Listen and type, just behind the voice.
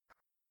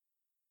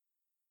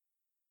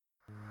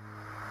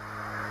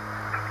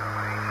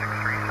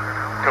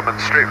coming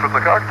straight from the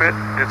cockpit.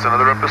 It's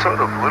another episode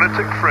of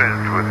Lunatic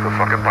Fringe with the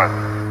fucking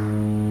pilot.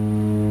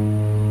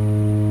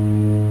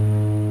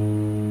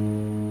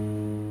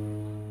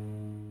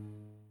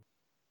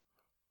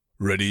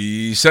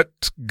 Ready,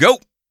 set, go.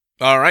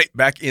 All right,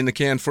 back in the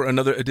can for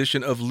another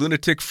edition of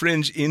Lunatic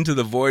Fringe Into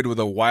the Void with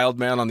a wild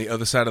man on the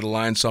other side of the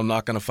line, so I'm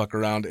not going to fuck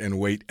around and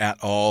wait at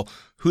all.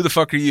 Who the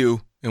fuck are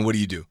you, and what do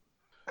you do?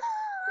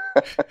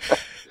 I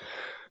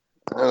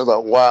don't know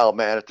about wild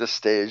man at this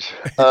stage.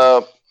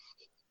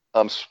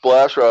 I'm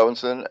Splash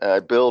Robinson, and I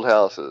build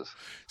houses.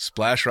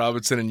 Splash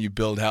Robinson, and you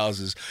build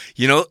houses.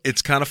 You know,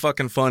 it's kind of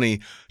fucking funny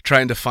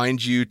trying to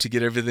find you to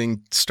get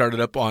everything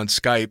started up on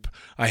Skype.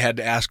 I had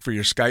to ask for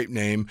your Skype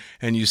name,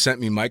 and you sent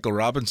me Michael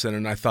Robinson,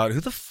 and I thought, who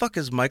the fuck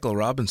is Michael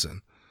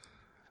Robinson?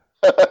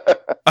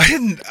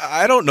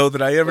 I don't know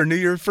that I ever knew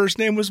your first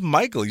name was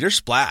Michael. You're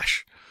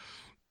Splash.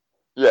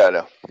 Yeah, I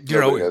know.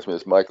 Nobody knows me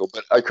as Michael,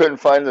 but I couldn't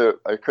find the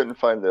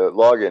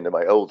login to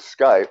my old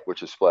Skype,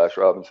 which is Splash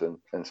Robinson,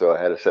 and so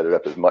I had to set it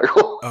up as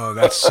Michael. Oh,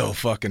 that's so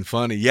fucking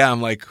funny. Yeah,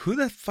 I'm like, who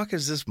the fuck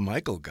is this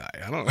Michael guy?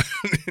 I don't know.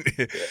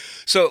 Yeah.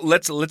 So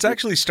let's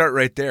actually start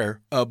right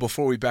there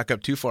before we back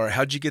up too far.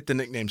 How'd you get the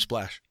nickname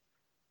Splash?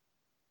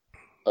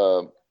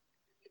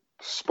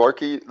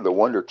 Sparky the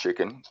Wonder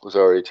Chicken was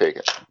already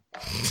taken.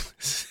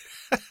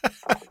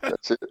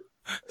 That's it.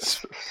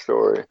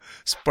 Story.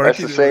 Sparky, that's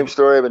the same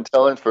story I've been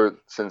telling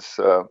since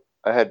I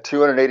had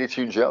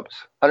 282 jumps.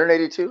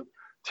 182?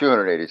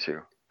 282.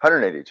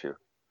 182.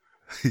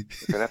 I'm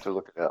gonna have to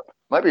look it up.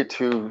 Might be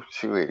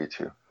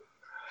 282.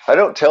 I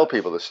don't tell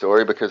people the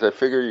story because I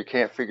figure you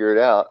can't figure it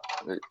out.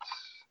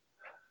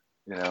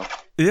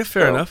 Yeah,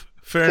 fair enough.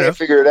 Fair enough. Can't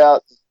figure it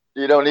out.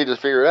 You don't need to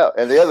figure it out.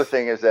 And the other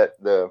thing is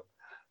that the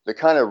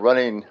kind of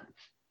running.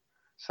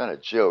 It's not a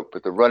joke,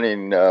 but the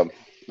running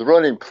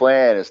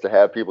plan is to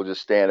have people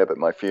just stand up at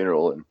my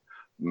funeral and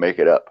make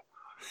it up.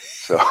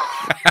 So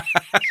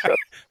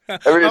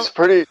it's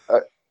pretty.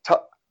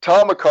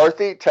 Tom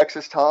McCarthy,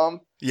 Texas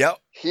Tom. Yep.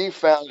 He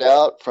found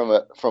out from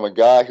a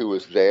guy who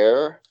was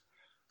there,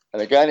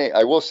 and a guy named,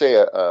 I will say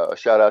a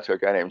shout out to a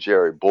guy named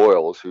Jerry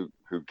Boyles who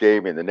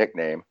gave me the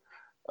nickname.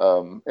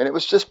 And it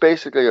was just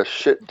basically a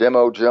shit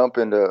demo jump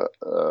into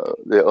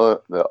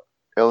the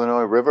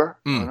Illinois River.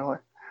 Illinois.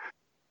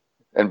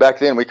 And back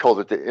then we called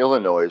it the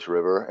Illinois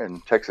River,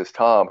 and Texas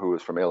Tom, who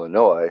was from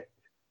Illinois,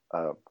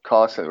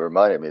 constantly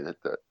reminded me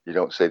that you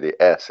don't say the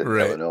S in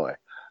right. Illinois.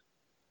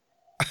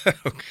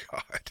 Oh,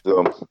 God.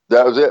 So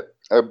that was it.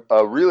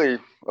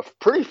 A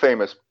pretty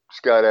famous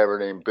skydiver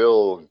named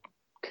Bill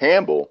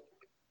Campbell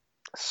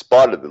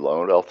spotted the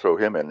loan. I'll throw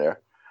him in there.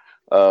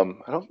 I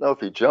don't know if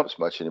he jumps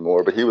much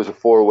anymore, but he was a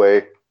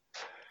four-way.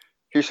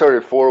 He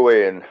started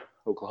four-way in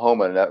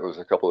Oklahoma, and that was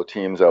a couple of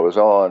teams I was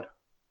on.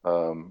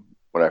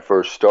 When I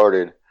first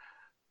started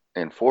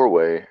in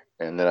four-way,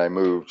 and then I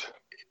moved,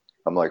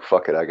 I'm like,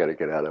 fuck it, I got to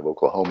get out of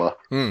Oklahoma.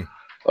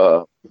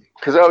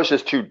 Because I was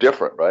just too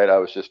different, right? I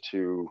was just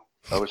too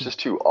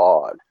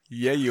odd.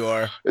 Yeah, you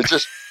are. It's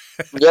just,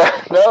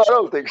 yeah, no, I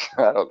don't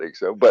think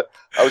so. But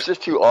I was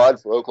just too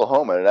odd for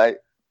Oklahoma. And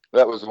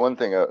that was one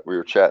thing we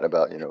were chatting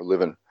about,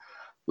 living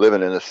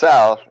in the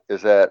South,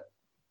 is that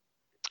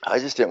I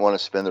just didn't want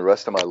to spend the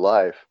rest of my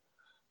life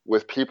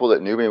with people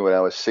that knew me when I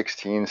was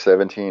 16,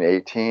 17,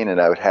 18,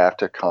 and I would have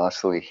to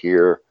constantly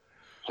hear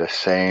the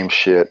same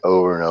shit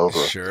over and over.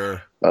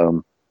 Sure.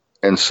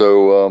 And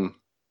so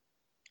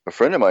a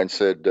friend of mine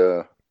said,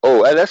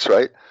 that's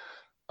right.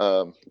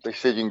 They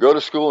said you can go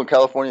to school in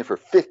California for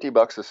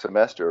 $50 a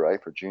semester,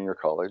 right, for junior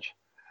college.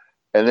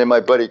 And then my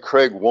buddy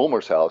Craig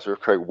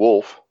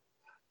Wolf,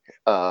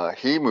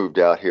 he moved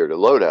out here to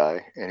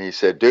Lodi, and he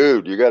said,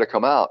 dude, you got to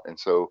come out. And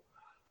so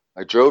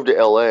I drove to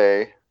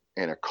L.A.,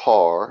 in a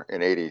car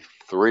in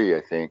 83,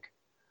 I think,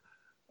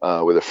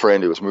 with a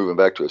friend who was moving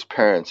back to his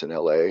parents in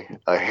LA.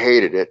 I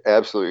hated it.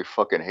 Absolutely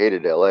fucking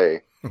hated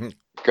LA.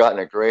 Got in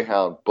a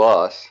Greyhound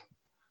bus,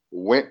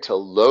 went to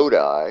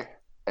Lodi,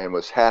 and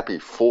was happy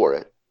for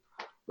it.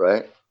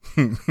 Right.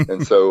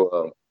 And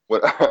so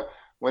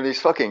when these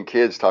fucking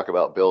kids talk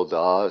about Bill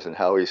Dawes and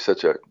how he's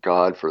such a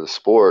god for the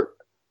sport,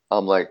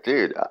 I'm like,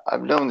 dude,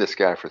 I've known this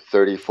guy for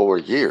 34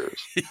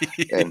 years.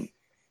 And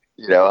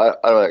I'm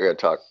not going to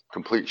talk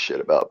complete shit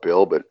about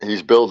Bill, but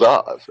he's Bill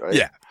Dawes, right?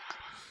 Yeah.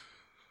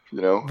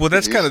 Well,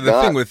 that's kind of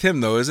the thing with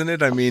him, though, isn't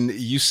it? I mean,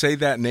 you say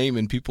that name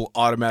and people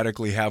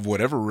automatically have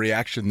whatever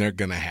reaction they're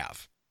going to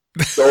have.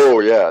 Oh,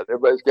 yeah.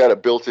 Everybody's got a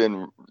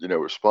built-in,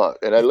 response.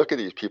 And I look at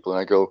these people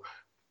and I go,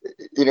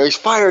 he's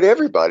fired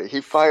everybody.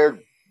 He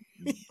fired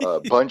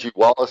Bungie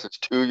Wallace's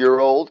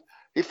 2-year-old.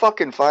 He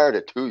fucking fired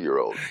a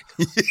 2-year-old.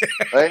 Yeah.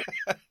 Right?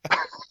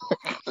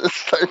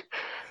 It's like,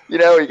 he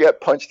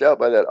got punched out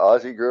by that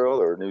Aussie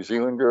girl or New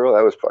Zealand girl.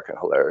 That was fucking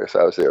hilarious.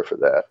 I was there for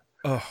that.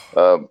 Oh.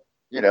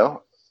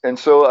 And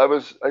so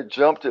I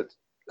jumped at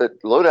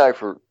Lodi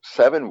for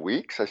 7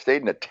 weeks. I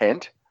stayed in a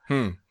tent.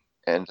 And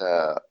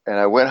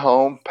I went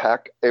home,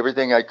 packed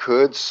everything I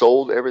could,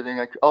 sold everything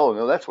I could. Oh,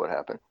 no, that's what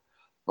happened.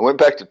 I went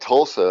back to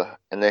Tulsa,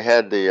 and they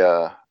had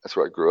that's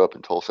where I grew up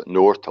in Tulsa,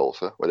 North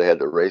Tulsa, where they had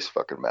the race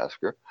fucking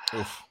massacre.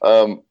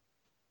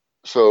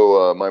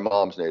 So my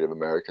mom's Native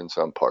American,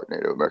 so I'm part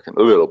Native American,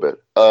 a little bit.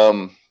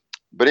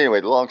 But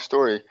anyway, the long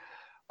story,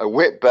 I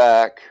went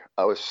back.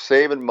 I was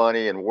saving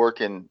money and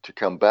working to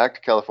come back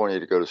to California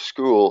to go to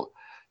school.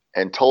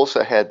 And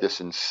Tulsa had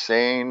this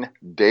insane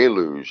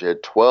deluge. It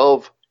had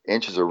 12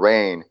 inches of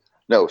rain.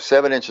 No,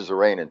 7 inches of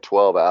rain in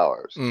 12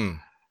 hours. Mm.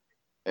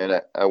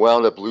 And I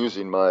wound up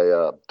losing my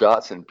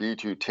Datsun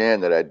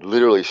B210 that I'd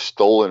literally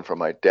stolen from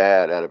my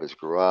dad out of his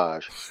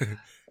garage.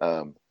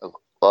 I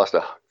lost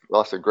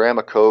a gram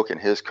of coke in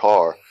his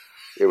car.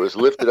 It was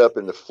lifted up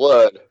in the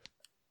flood.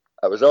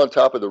 I was on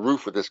top of the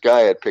roof with this guy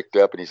I had picked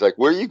up, and he's like,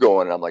 "Where are you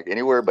going?" And I'm like,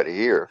 "Anywhere but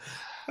here."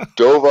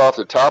 Dove off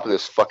the top of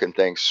this fucking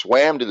thing,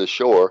 swam to the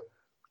shore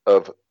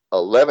of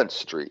 11th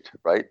Street,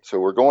 right? So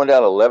we're going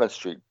down 11th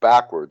Street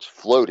backwards,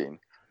 floating.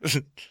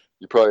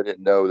 You probably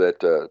didn't know that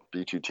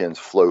B210s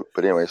float,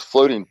 but anyways,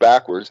 floating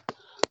backwards.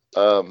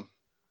 I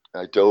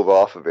dove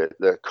off of it.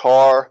 The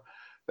car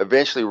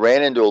eventually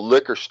ran into a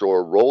liquor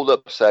store, rolled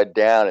upside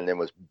down, and then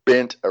was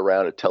bent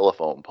around a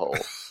telephone pole.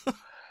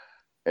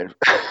 And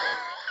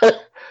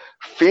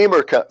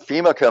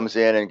FEMA comes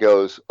in and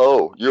goes,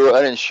 "Oh, you're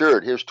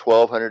uninsured. Here's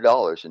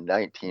 $1,200 in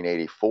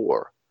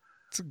 1984."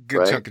 It's a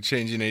good chunk of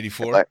change in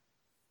 84.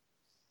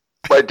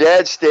 My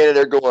dad's standing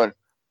there going,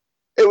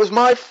 "It was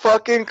my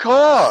fucking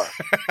car."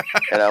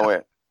 And I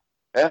went,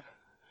 "Yeah,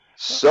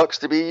 sucks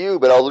to be you,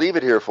 but I'll leave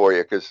it here for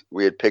you," because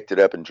we had picked it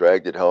up and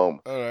dragged it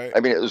home. All right.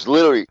 I mean, it was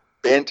literally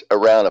bent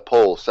around a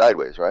pole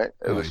sideways, right?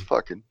 It was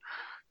fucking,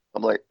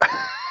 I'm like,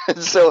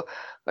 so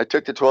I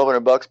took the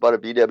 $1,200, bought a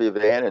VW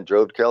van, and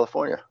drove to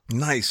California.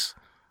 Nice.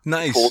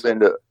 Pulled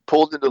into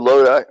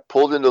Lodi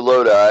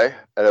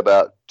at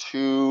about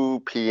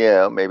 2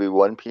 p.m., maybe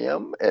 1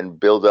 p.m. And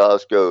Bill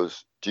Dawes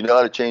goes, "Do you know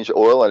how to change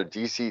oil on a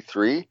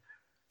DC-3?"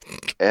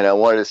 And I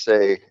wanted to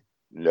say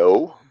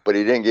no, but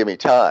he didn't give me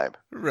time.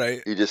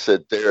 Right. He just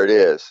said, "There it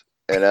is."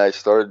 And I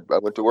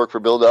went to work for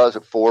Bill Dawes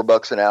at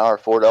 $4 an hour,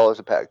 $4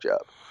 a pack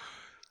job.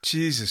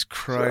 Jesus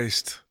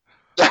Christ.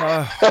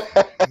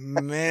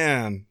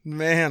 Man,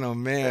 oh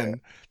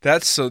man.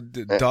 That's so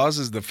Dawes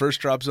is the first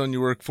drop zone you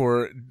work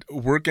for,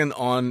 working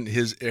on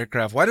his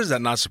aircraft. Why does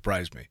that not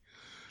surprise me?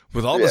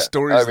 With all the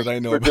stories that I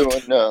know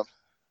about.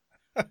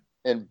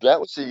 And that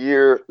was the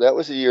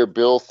year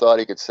Bill thought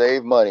he could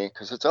save money,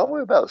 because it's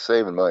always about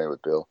saving money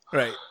with Bill.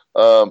 Right.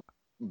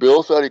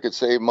 Bill thought he could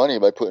save money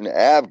by putting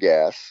auto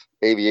gas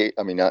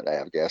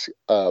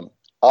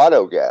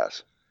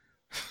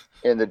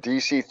in the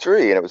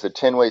DC-3, and it was a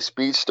 10-way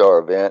Speed Star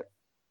event.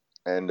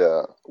 And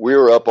we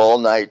were up all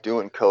night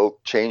doing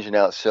coke, changing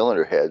out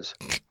cylinder heads,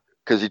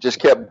 because he just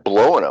kept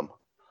blowing them,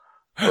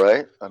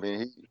 right? I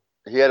mean,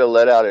 he had to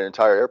let out an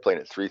entire airplane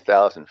at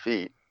 3,000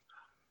 feet,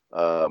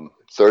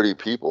 30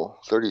 people,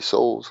 30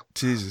 souls.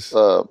 Jesus.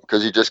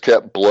 Because he just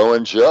kept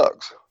blowing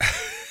jugs.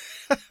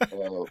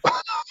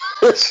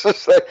 It's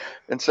just like,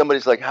 and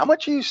somebody's like, "How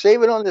much are you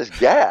saving on this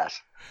gas?"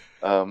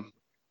 And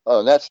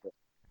that's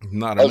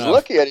not I enough. was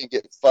lucky I didn't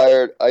get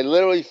fired. I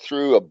literally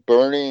threw a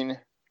burning.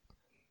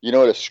 You know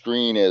what a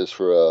screen is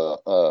for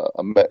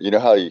you know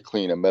how you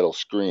clean a metal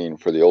screen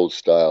for the old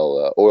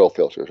style oil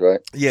filters, right?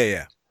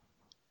 Yeah.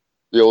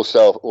 The old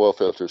style oil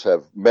filters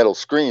have metal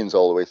screens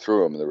all the way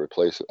through them.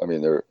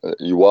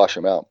 You wash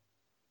them out.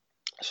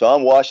 So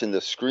I'm washing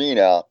the screen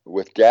out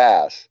with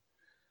gas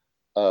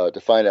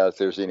to find out if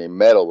there's any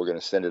metal. We're going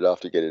to send it off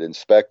to get it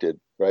inspected,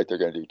 right? They're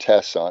going to do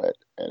tests on it,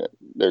 and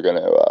they're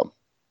going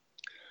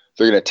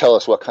to tell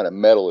us what kind of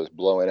metal is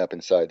blowing up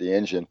inside the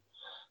engine,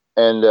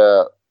 and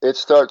it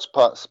starts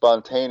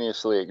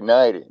spontaneously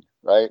igniting,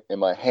 right, in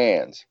my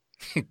hands.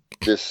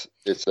 It's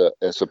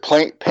a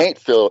paint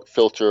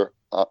filter.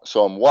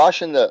 So I'm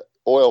washing the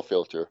oil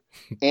filter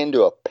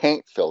into a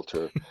paint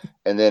filter,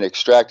 and then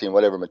extracting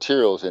whatever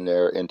materials in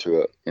there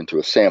into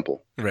a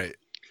sample. Right.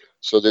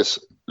 So this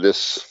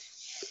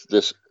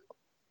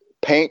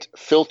paint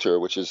filter,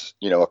 which is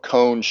a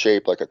cone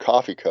shaped like a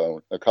coffee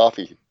cone, a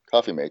coffee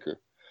maker.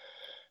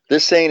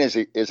 This thing is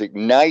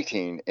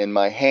igniting in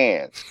my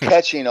hands,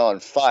 catching on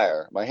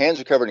fire. My hands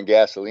are covered in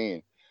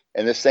gasoline,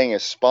 and this thing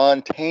is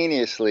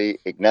spontaneously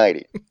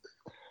igniting.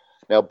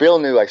 Now, Bill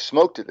knew I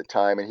smoked at the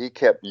time, and he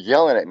kept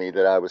yelling at me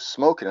that I was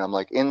smoking. I'm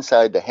like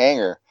inside the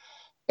hangar,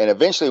 and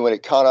eventually when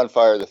it caught on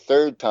fire the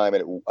third time,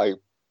 and I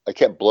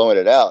kept blowing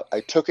it out,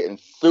 I took it and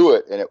threw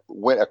it, and it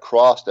went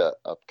across a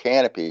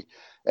canopy,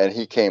 and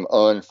he came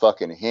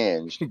unfucking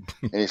hinged.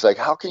 And he's like,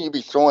 "How can you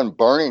be throwing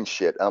burning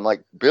shit?" I'm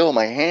like, "Bill,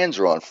 my hands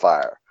are on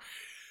fire."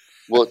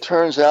 Well, it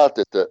turns out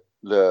that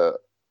the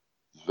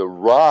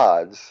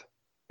rods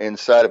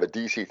inside of a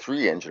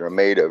DC-3 engine are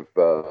made of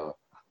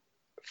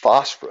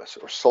phosphorus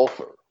or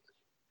sulfur.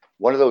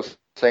 One of those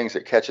things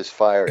that catches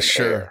fire in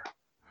air.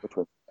 Which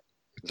one?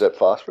 Is that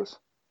phosphorus?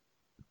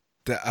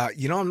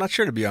 I'm not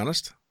sure, to be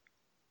honest.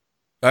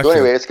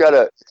 Anyway, it's got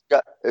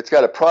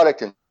a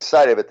product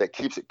inside of it that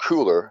keeps it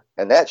cooler,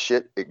 and that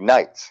shit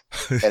ignites.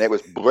 And it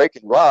was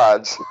breaking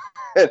rods.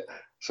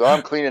 So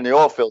I'm cleaning the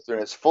oil filter,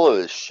 and it's full of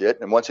this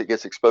shit. And once it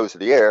gets exposed to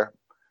the air,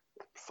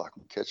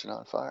 fucking catching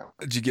on fire.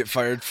 Did you get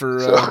fired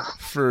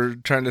for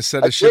trying to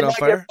set I his shit did on not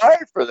fire? get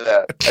fired for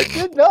that. I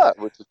did not,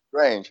 which is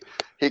strange.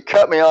 He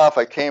cut me off.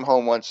 I came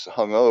home once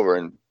hungover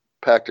and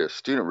packed a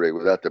student rig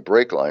without the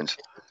brake lines.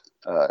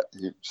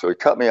 So he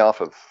cut me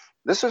off of.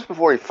 This was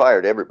before he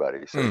fired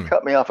everybody. So he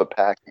cut me off of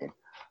packing.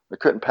 I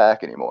couldn't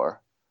pack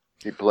anymore.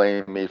 He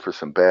blamed me for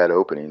some bad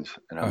openings,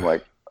 and I'm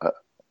like,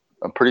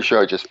 I'm pretty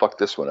sure I just fucked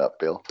this one up,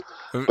 Bill.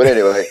 But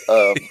anyway,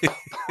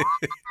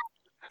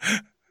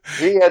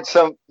 he had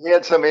some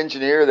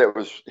engineer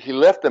he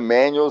left the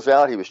manuals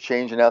out. He was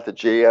changing out the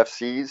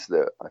JFCs.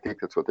 I think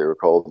that's what they were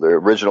called, the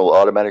original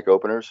automatic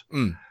openers.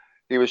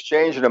 He was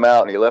changing them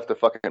out, and he left the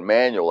fucking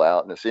manual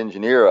out. And this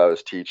engineer I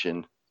was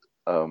teaching,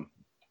 that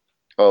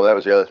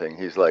was the other thing.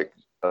 He's like,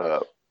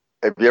 have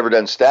you ever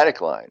done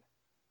static line?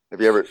 Have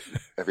you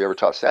ever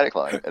taught static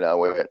line? And I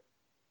went,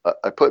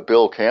 I put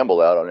Bill Campbell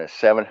out on a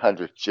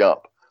 700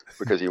 jump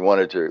because he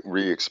wanted to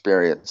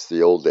re-experience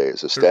the old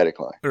days of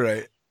static line.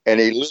 Right. And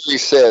he literally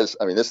says,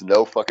 I mean, this is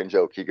no fucking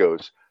joke. He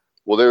goes,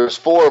 well, there's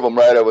 4 of them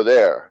right over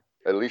there.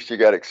 At least you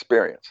got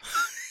experience.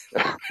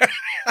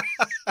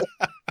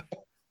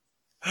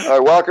 I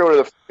walk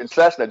over to the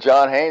Cessna.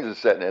 John Haynes is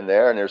sitting in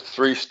there, and there's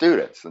 3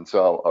 students,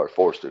 or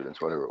 4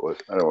 students, whatever it was.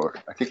 I don't know.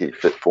 I think he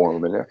fit 4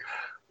 of them in there.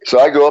 So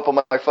I go up on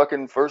my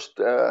fucking first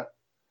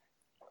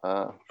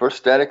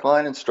static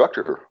line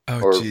instructor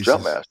Jesus.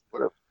 Jump master,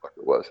 whatever the fuck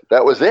it was.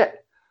 That was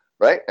it,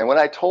 right? And when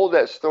I told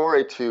that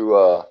story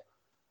to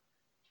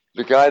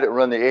the guy that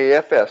run the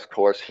AFS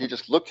course, he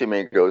just looked at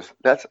me and goes,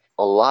 "That's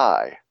a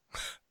lie."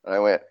 And I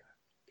went,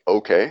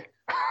 "Okay."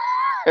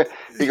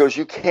 He goes,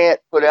 "You can't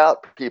put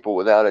out people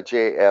without a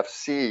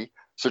JFC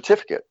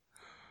certificate."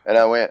 And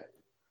I went,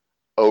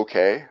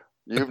 "Okay,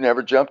 you've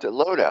never jumped at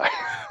loadout."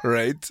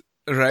 Right.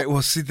 Right.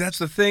 Well, see, that's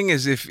the thing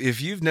is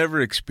if you've never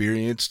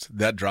experienced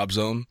that drop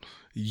zone,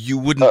 you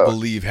wouldn't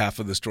believe half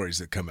of the stories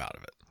that come out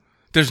of it.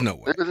 There's no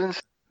way. It was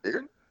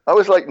insane. I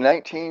was like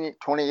 19,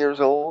 20 years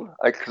old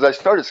because I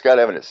started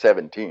skydiving at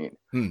 17.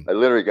 I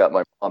literally got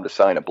my mom to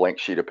sign a blank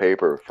sheet of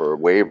paper for a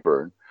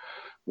waiver and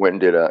went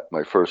and did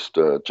my first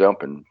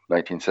jump in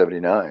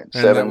 1979.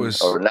 And that was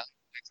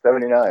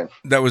 79.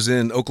 That was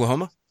in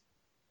Oklahoma?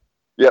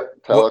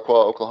 Yep,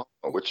 Tahlequah, Oklahoma,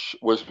 which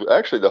was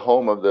actually the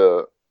home of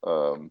the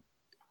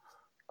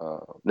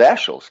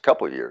Nationals a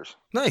couple of years.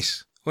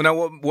 Nice. Well,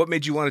 now what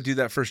made you want to do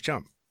that first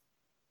jump?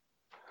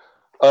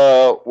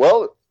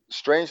 Well,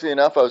 strangely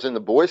enough, I was in the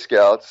Boy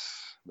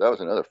Scouts. That was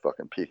another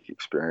fucking peak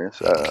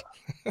experience.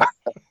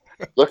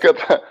 Look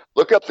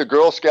up the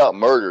Girl Scout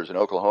murders in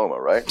Oklahoma,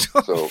 right?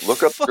 So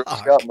look up the Girl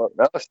Scout murders.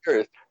 No,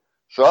 serious.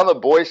 So I'm a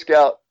Boy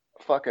Scout.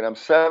 I'm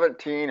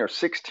 17 or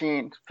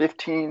 16,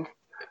 15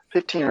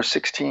 or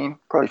 16,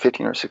 probably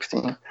 15 or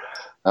 16.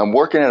 I'm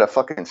working at a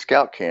fucking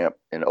scout camp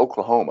in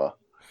Oklahoma.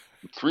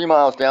 3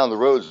 miles down the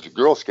road is a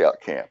Girl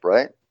Scout camp,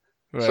 right?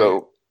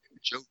 So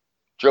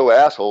Joe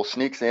asshole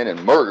sneaks in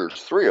and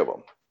murders 3 of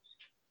them,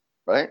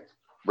 right?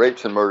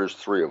 Rapes and murders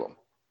 3 of them.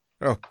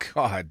 Oh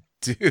God,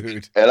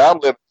 dude! And I'm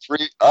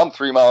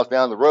 3 miles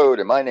down the road,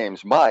 and my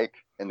name's Mike,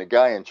 and the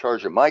guy in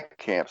charge of my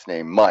camp's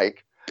named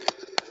Mike.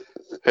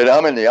 And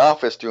I'm in the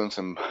office doing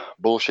some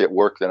bullshit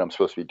work that I'm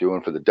supposed to be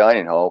doing for the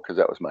dining hall because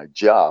that was my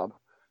job,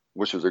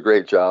 which was a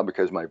great job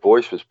because my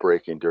voice was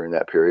breaking during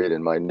that period,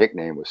 and my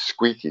nickname was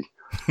Squeaky.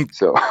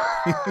 So,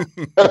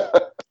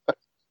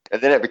 and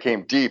then it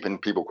became deep,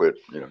 and people quit,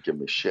 giving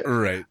me shit.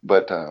 Right.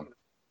 But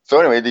so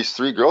anyway, these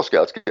 3 Girl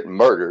Scouts get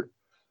murdered.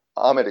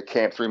 I'm at a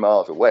camp 3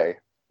 miles away.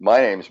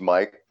 My name's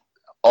Mike.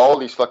 All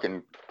these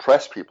fucking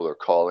press people are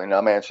calling.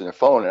 I'm answering the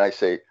phone, and I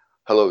say,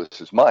 "Hello, this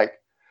is Mike,"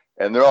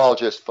 and they're all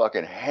just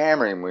fucking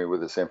hammering me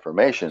with this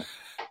information,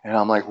 and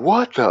I'm like,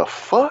 "What the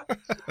fuck?"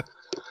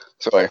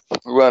 So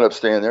we wound up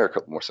staying there a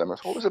couple more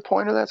summers. What was the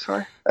point of that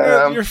story?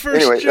 Your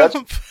first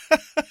jump.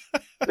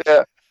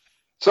 Yeah.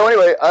 So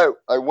anyway,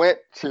 I went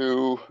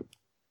to,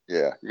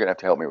 you're going to have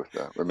to help me with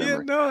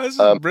remembering. Yeah, no, this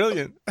is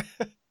brilliant.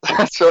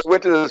 So I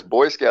went to this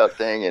Boy Scout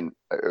thing, and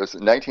it was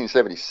in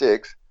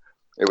 1976.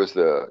 It was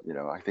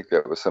I think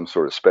that was some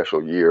sort of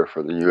special year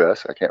for the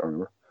U.S. I can't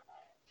remember.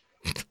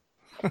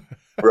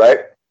 Right?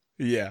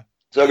 Yeah.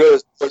 So I go to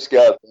this Boy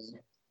Scout thing,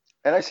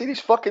 and I see these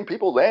fucking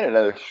people landing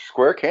on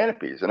square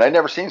canopies, and I'd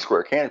never seen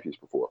square canopies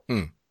before.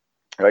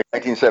 Right?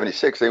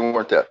 1976, they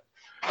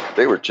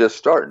were just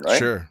starting, right?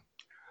 Sure.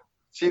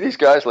 See these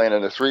guys land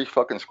on the 3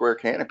 fucking square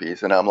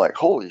canopies, and I'm like,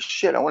 holy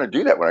shit, I want to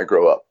do that when I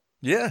grow up.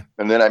 Yeah.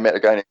 And then I met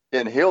a guy named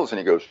Ken Hills, and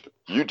he goes,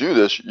 "You do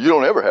this, you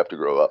don't ever have to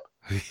grow up."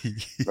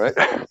 Right?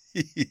 I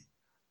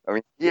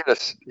mean, he had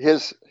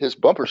his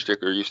bumper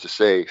sticker used to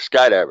say,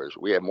 "Skydivers,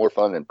 we have more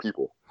fun than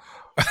people."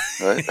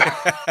 Right?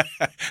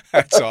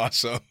 That's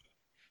awesome.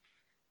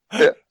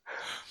 Yeah.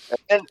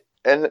 And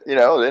then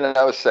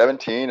I was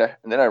 17, and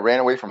then I ran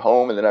away from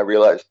home, and then I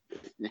realized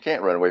you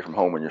can't run away from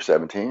home when you're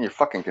 17. You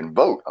fucking can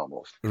vote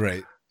almost.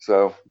 Right.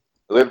 So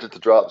I lived at the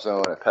drop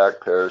zone. I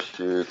packed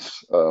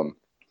parachutes.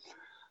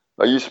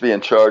 I used to be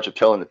in charge of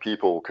telling the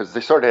people, because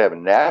they started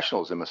having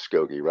nationals in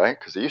Muskogee, right?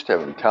 Because they used to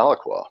have them in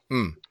Tahlequah.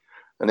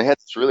 And they had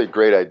this really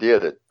great idea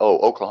that,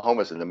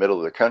 Oklahoma's in the middle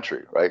of the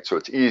country, right? So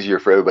it's easier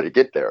for everybody to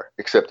get there,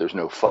 except there's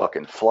no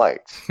fucking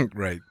flights.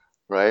 Right.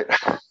 Right.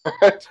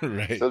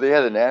 Right. So they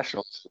had the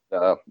Nationals.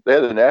 They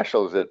had the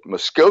Nationals at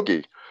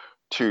Muskogee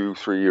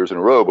 2-3 years in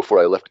a row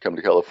before I left to come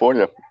to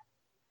California.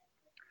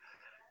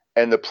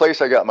 And the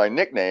place I got my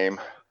nickname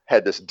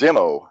had this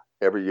demo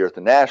every year at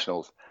the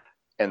Nationals.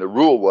 And the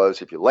rule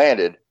was if you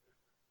landed,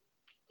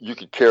 you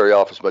could carry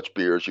off as much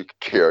beer as you could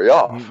carry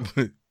off.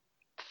 So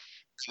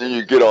then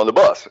you get on the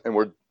bus. And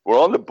we're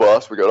on the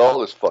bus. We got all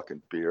this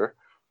fucking beer.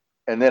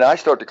 And then I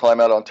start to climb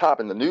out on top.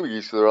 And the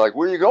newbies, they're like,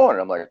 where are you going?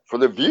 And I'm like, for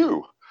the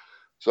view.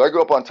 So I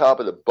go up on top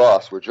of the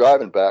bus. We're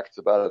driving back. It's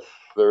about a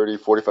 30,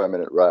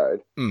 45-minute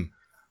ride.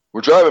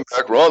 We're driving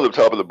back. We're on the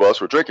top of the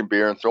bus. We're drinking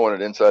beer and throwing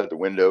it inside the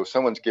window.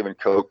 Someone's giving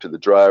Coke to the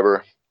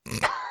driver.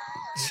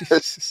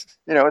 It's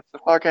the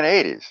fucking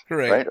 80s,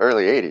 right?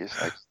 Early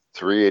 80s, like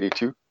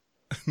 382.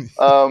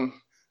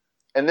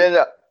 And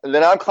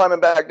then I'm climbing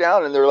back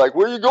down, and they're like,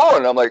 where are you going?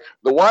 And I'm like,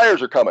 the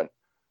wires are coming.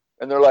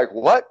 And they're like,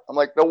 what? I'm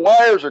like, the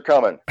wires are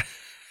coming.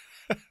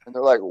 And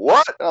they're like,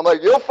 what? And I'm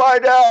like, you'll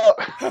find out.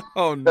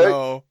 Oh,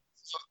 no.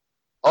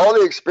 All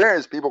the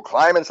experienced people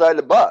climb inside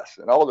the bus,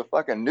 and all the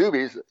fucking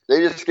newbies,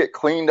 they just get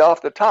cleaned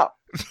off the top.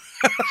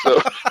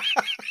 So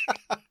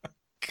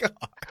God.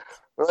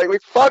 We're like, we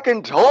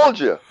fucking told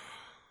you.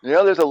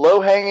 There's a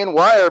low-hanging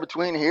wire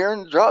between here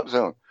and the drop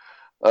zone.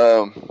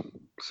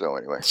 So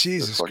anyway.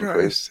 Jesus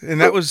Christ. Crazy. And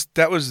that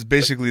was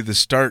basically the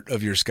start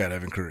of your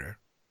skydiving career.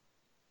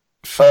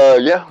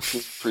 Yeah,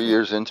 3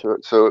 years into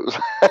it. So it was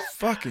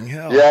fucking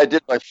hell. Yeah, I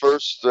did my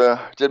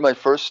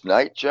first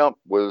night jump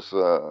was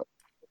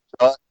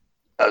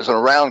I was on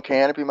a round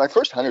canopy. My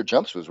first 100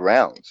 jumps was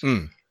rounds.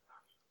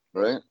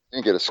 Right?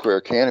 Didn't get a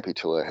square canopy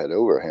till I had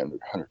over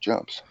 100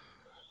 jumps.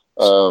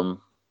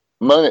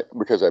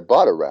 Because I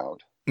bought a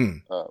round.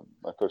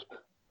 My first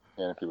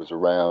canopy was a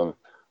round,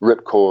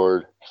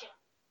 ripcord.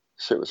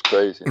 Shit was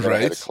crazy. And I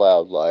had a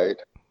cloud light.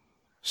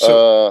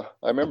 So,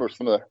 I remember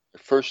some of the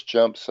first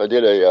jumps. I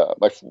did I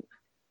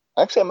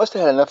must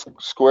have had enough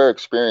square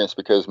experience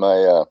because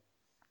one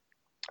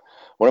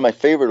of my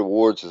favorite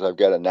awards is I've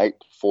got a Night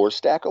 4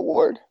 Stack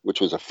award, which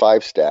was a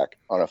 5 stack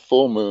on a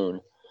full moon,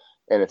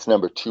 and it's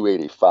number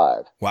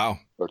 285. Wow.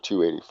 Or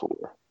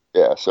 284.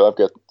 Yeah, so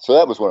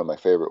that was one of my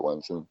favorite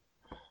ones, and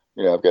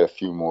I've got a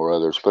few more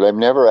others, but I've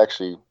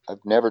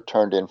never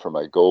turned in for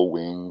my gold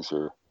wings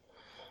or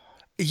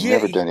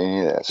never done any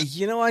of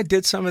that. I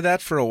did some of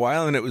that for a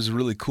while, and it was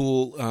really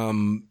cool,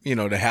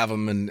 to have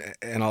them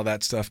and all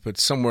that stuff. But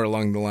somewhere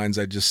along the lines,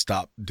 I just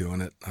stopped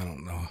doing it. I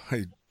don't know.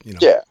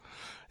 Yeah.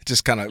 It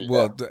just kind of,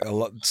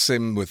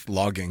 same with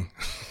logging.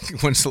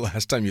 When's the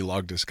last time you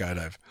logged a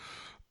skydive?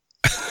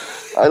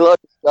 I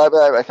logged a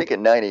skydive, I think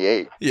in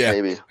 98. Yeah.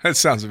 Maybe. That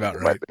sounds about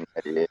right.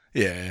 98.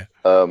 Yeah.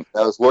 I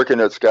was working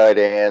at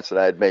Skydance, and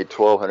I had made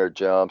 1,200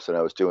 jumps, and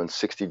I was doing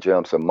 60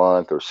 jumps a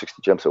month or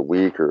 60 jumps a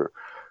week, or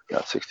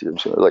not 60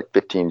 jumps, like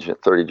 15,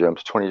 30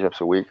 jumps, 20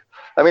 jumps a week.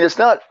 I mean,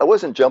 I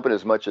wasn't jumping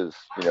as much as,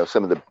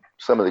 some of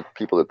the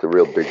people at the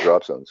real big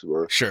drop zones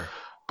were. Sure.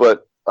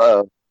 But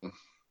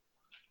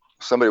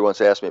somebody once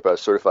asked me if I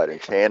was certified in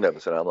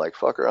tandems, and I'm like,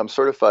 fucker, I'm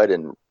certified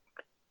in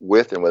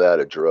with and without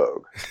a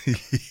drogue.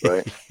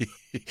 Right.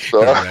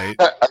 So right.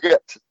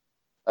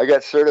 I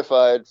got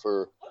certified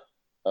for,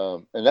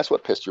 and that's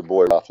what pissed your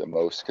boy off the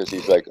most, because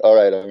he's like, all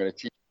right, I'm going to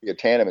teach you a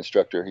tandem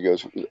instructor. He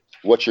goes,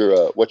 what's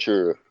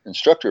your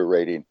instructor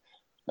rating?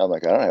 And I'm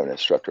like, I don't have an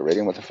instructor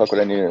rating. What the fuck would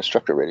I need an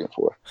instructor rating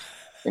for?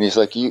 And he's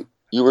like, you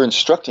were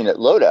instructing at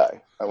Lodi.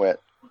 I went,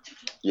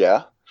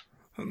 yeah.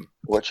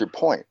 What's your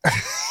point?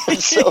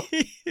 So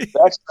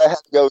that's why I had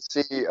to go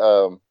see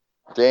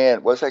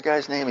Dan. What's that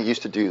guy's name? He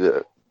used to do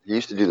the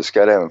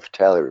skydiving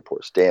fatality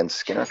reports. Dan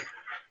Spinner.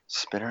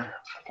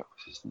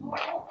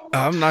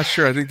 I'm not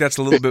sure. I think that's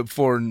a little bit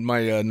before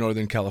my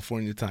Northern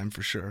California time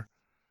for sure.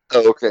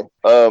 Oh, okay.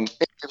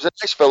 He was a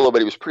nice fellow,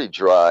 but he was pretty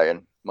dry,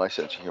 and my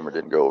sense of humor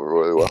didn't go over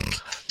really well.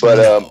 But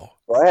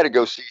I had to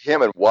go see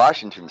him in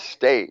Washington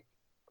State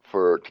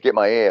to get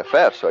my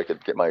AFF, so I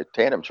could get my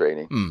tandem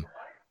training.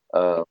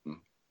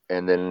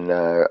 And then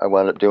I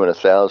wound up doing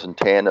 1,000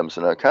 tandems,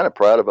 and I'm kind of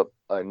proud of it.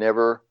 I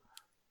never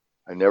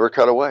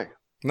cut away.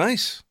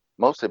 Nice.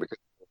 Mostly because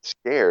I was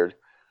scared.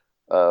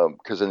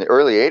 Because in the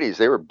early 80s,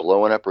 they were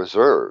blowing up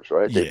reserves,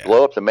 right? They'd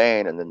blow up the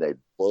main, and then they'd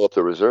blow up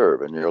the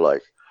reserve, and you're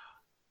like,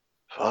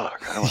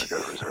 fuck, I don't want to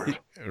go to reserve.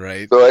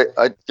 Right. So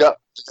I got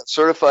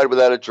certified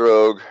without a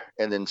drogue,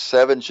 and then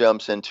 7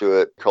 jumps into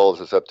it,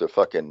 calls us up to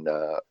fucking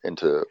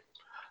into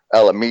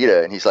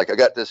Alameda, and he's like, I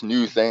got this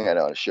new thing I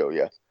want to show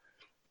you.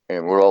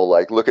 And we're all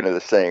like looking at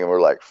this thing, and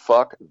we're like,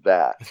 fuck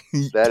that.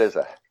 That's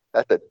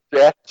a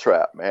death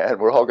trap, man.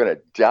 We're all going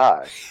to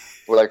die.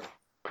 We're like,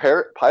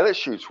 pilot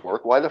chutes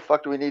work. Why the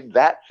fuck do we need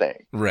that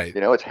thing? Right.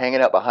 It's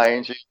hanging out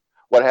behind you.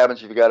 What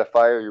happens if you got to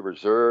fire your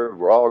reserve?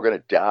 We're all going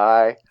to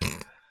die.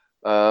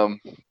 And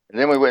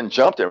then we went and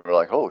jumped it, and we're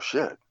like, oh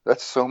shit,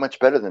 that's so much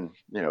better than,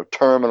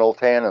 terminal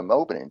tandem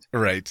openings.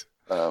 Right.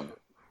 Well,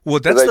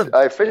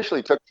 I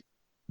officially took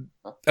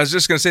I was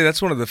just going to say,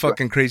 that's one of the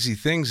fucking crazy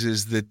things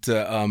is that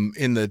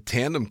in the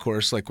tandem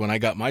course, like when I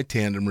got my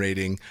tandem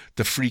rating,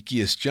 the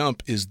freakiest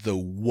jump is the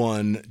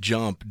one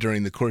jump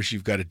during the course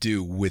you've got to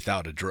do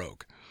without a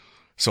drogue.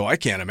 So I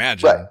can't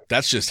imagine. Right.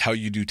 That's just how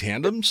you do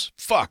tandems?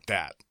 Fuck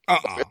that.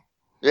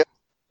 Yeah.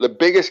 The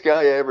biggest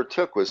guy I ever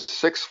took was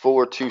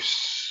 6'4",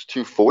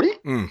 240.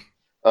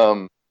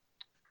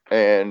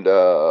 And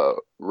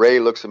Ray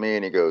looks at me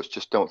and he goes,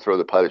 "Just don't throw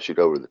the pilot chute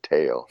over the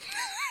tail."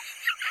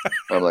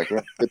 I'm like,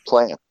 "Yeah, good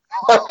plan."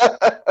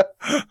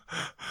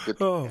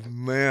 Oh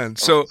man!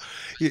 So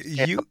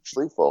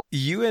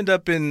you end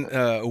up in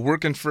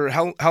working for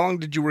how long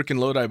did you work in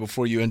Lodi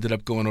before you ended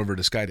up going over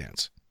to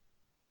Skydance?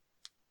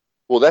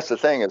 Well, that's the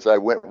thing is I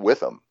went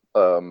with him.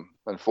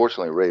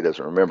 Unfortunately, Ray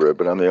doesn't remember it,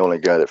 but I'm the only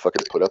guy that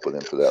fucking put up with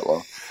him for that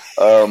long.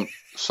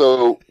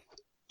 So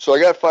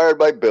I got fired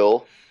by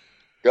Bill,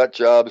 got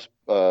jobs.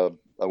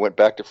 I went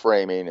back to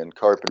framing and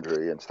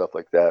carpentry and stuff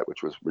like that,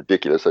 which was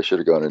ridiculous. I should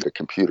have gone into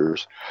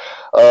computers.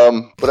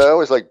 But I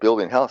always liked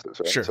building houses,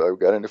 right? Sure. So I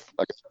got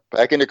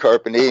back into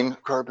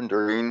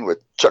carpentering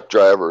with Chuck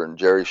Driver and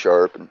Jerry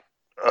Sharp and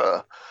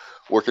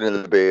working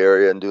in the Bay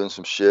Area and doing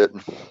some shit.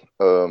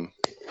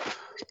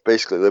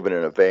 Basically living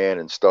in a van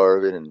and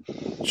starving and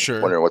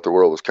wondering what the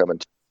world was coming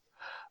to.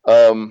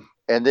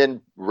 And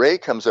then Ray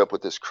comes up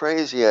with this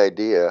crazy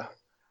idea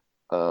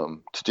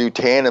to do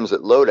tandems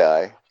at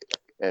Lodi.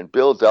 And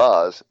Bill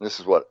Dawes, and this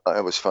is what I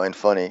always find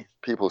funny,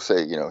 people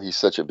say, he's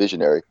such a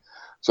visionary.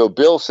 So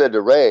Bill said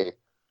to Ray,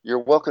 "You're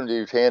welcome to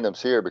do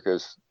tandems here,"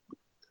 because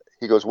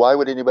he goes, "Why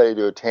would anybody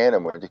do a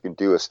tandem when you can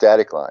do a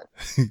static line?"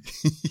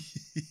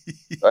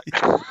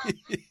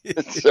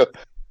 So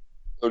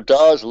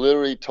Dawes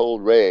literally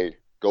told Ray,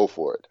 "Go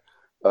for it."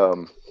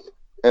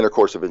 And of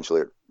course,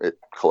 eventually it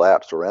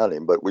collapsed around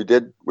him. But we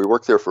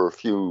worked there for a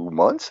few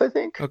months, I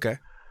think. Okay.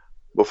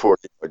 Before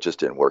it just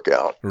didn't work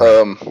out.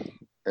 Right.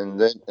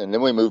 And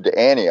then we moved to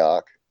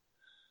Antioch,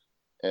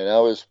 and I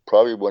was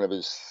probably one of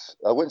his,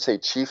 I wouldn't say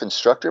chief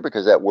instructor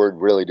because that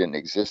word really didn't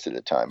exist at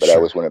the time, but I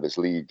was one of his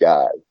lead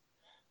guys.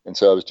 And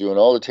so I was doing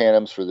all the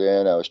tandems for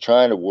them. I was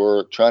trying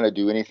to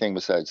do anything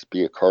besides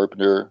be a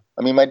carpenter.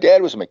 I mean, my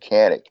dad was a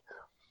mechanic,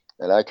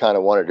 and I kind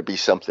of wanted to be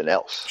something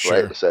else,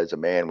 right? Besides a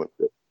man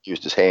that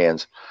used his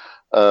hands.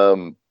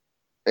 And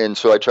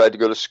so I tried to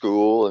go to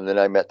school, and then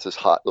I met this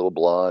hot little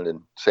blonde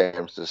in San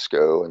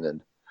Francisco, and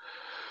then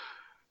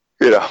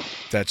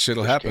that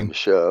shit'll happen. Came to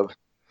shove,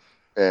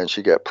 and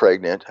she got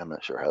pregnant. I'm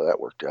not sure how that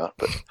worked out,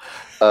 but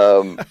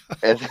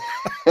and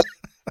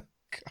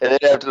then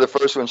after the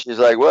first one, she's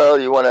like, "Well,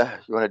 you want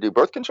to do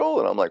birth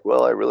control?" And I'm like,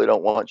 "Well, I really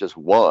don't want just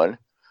one."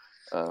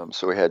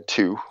 So we had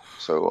two.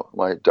 So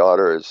my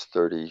daughter is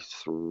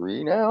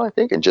 33 now, I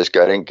think, and just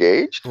got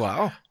engaged.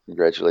 Wow!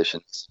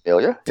 Congratulations,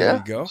 Amelia. There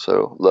you go.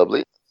 So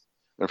lovely.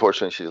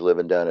 Unfortunately, she's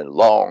living down in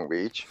Long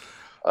Beach,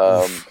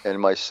 and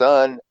my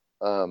son.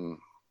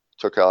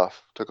 Took a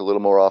little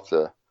more off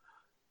the,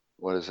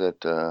 what is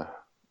it? My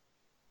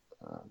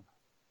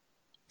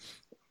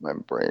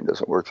brain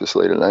doesn't work this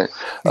late at night.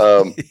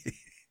 What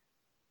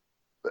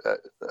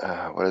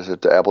is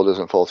it? The apple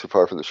doesn't fall too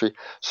far from the tree.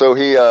 So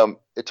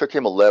it took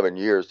him 11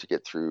 years to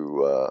get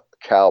through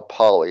Cal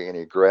Poly, and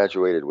he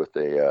graduated with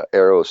a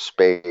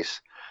aerospace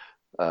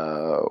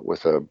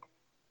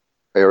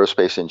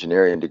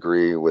engineering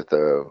degree with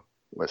a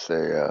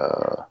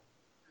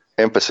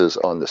emphasis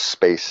on the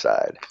space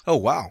side. Oh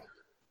wow!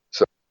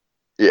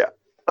 Yeah,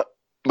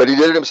 but he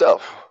did it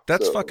himself.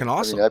 That's fucking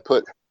awesome. I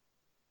put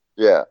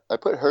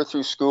her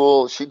through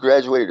school. She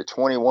graduated at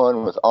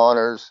 21 with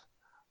honors.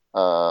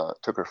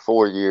 Took her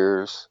 4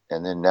 years,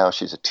 and then now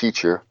she's a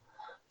teacher,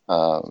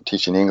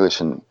 teaching English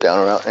and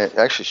down around. And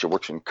actually, she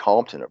works in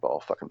Compton of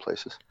all fucking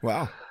places.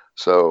 Wow.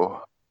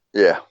 So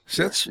yeah,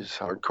 she's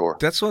hardcore.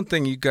 That's one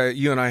thing you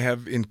and I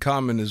have in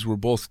common is we're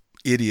both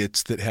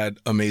idiots that had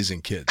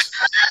amazing kids.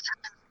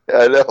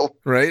 I know,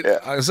 right?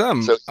 Yeah. So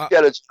you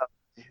got a job.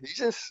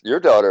 Your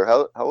daughter,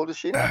 how old is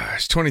she now?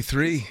 She's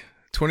 23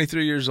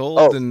 years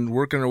old and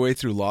working her way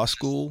through law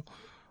school.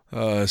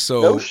 No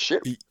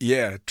shit.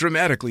 Yeah,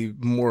 dramatically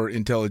more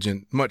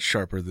intelligent, much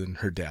sharper than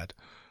her dad.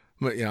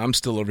 But I'm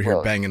still over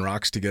here banging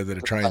rocks together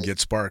to try and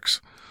get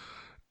sparks.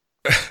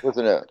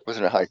 Wasn't a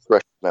high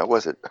threshold, now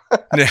was it?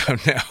 No.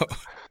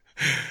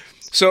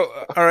 So,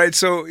 all right.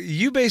 So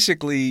you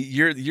basically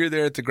you're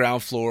there at the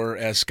ground floor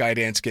as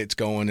Skydance gets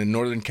going, and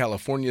Northern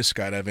California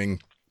skydiving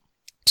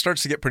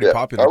starts to get pretty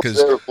popular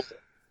because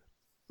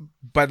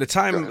by the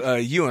time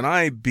you and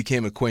I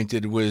became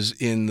acquainted was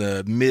in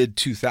the mid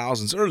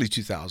 2000s, early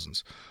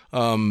 2000s,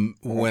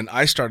 when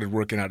I started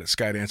working out at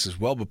Skydance as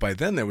well. But by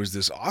then there was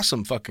this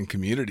awesome fucking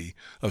community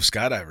of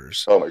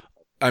skydivers. Oh my God.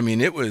 I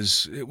mean, it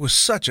was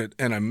such an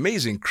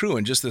amazing crew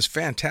and just this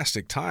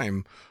fantastic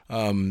time,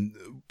 and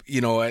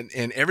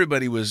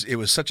everybody it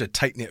was such a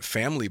tight knit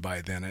family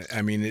by then.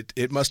 I mean,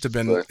 it must have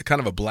been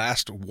kind of a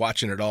blast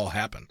watching it all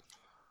happen.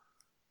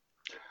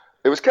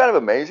 It was kind of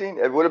amazing.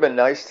 It would have been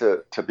nice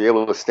to be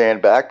able to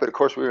stand back, but of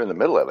course we were in the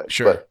middle of it.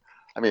 Sure. But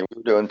I mean, we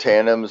were doing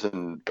tandems,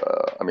 and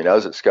I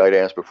was at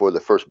Skydance before the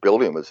first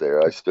building was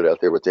there. I stood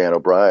out there with Dan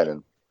O'Brien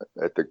and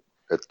at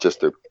at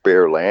just the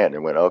bare land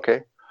and went,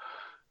 okay,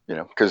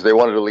 because they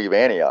wanted to leave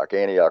Antioch.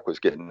 Antioch was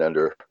getting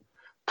under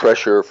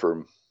pressure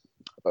from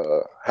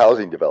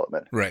housing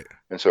development. Right.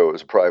 And so it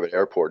was a private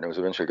airport and it was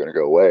eventually going to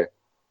go away.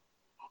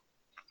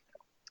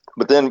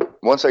 But then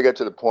once I got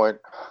to the point,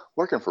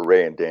 working for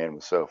Ray and Dan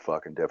was so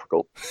fucking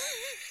difficult.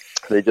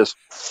 They just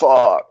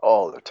fought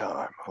all the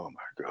time. Oh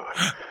my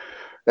God.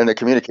 And the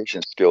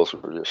communication skills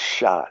were just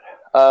shot.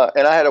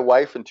 And I had a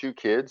wife and 2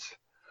 kids,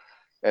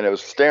 and I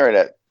was staring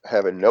at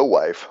having no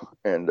wife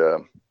and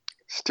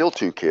still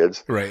 2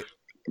 kids. Right.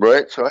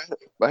 Right. So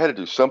I had to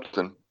do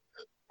something.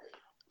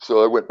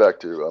 So I went back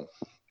to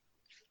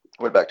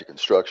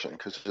construction,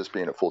 because just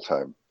being a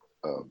full-time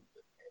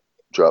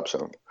job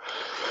zone,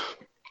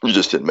 you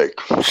just didn't make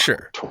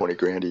sure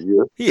 $20,000 a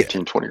year, yeah.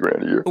 15, 20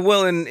 grand a year.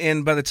 Well,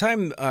 and by the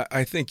time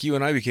I think you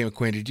and I became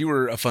acquainted, you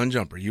were a fun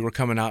jumper. You were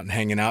coming out and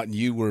hanging out, and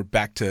you were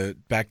back to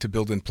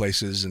building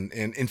places. And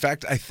in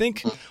fact, I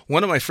think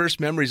one of my first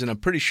memories, and I'm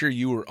pretty sure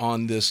you were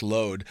on this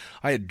load,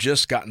 I had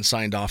just gotten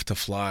signed off to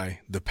fly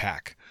the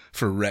pack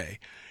for Ray.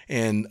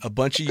 And a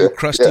bunch of you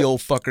crusty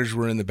old fuckers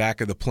were in the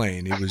back of the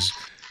plane. It was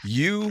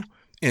you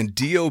and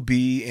DOB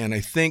and I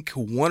think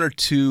 1 or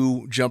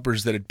 2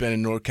 jumpers that had been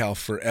in NorCal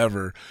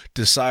forever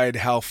decide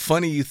how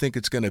funny you think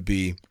it's going to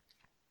be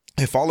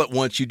if all at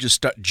once you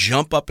just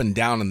jump up and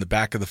down in the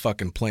back of the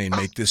fucking plane,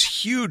 make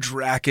this huge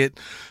racket,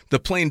 the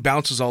plane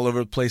bounces all over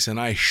the place, and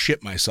I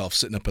shit myself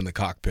sitting up in the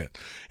cockpit.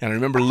 And I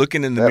remember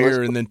looking in the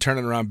mirror and then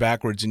turning around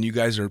backwards, and you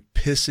guys are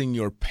pissing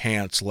your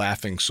pants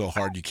laughing so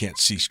hard you can't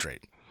see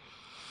straight.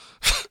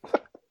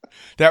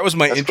 That was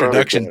my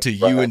introduction to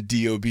you and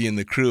DOB and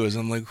the crew. As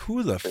I'm like,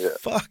 who the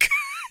fuck?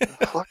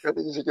 Fuck are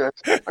these guys?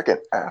 Fucking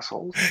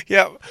assholes.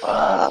 Yeah,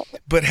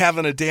 but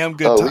having a damn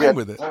good time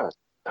with it.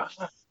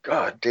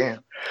 God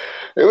damn,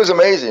 it was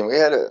amazing. We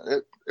had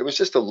it was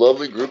just a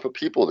lovely group of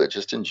people that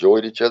just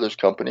enjoyed each other's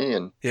company,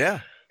 and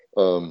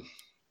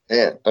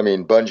and I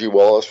mean, Bungie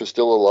Wallace was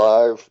still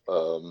alive.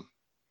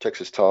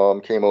 Texas Tom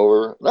came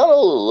over. Not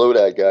all the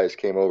Lodi guys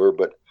came over,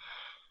 but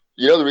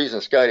the reason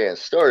Skydance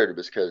started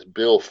was because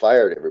Bill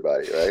fired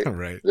everybody, right?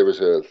 Right. There was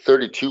a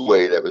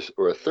 32-way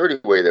or a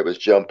 30-way that was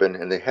jumping,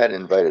 and they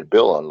hadn't invited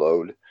Bill on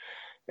load.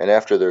 And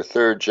after their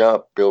 3rd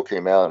jump, Bill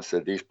came out and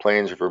said, "These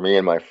planes are for me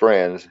and my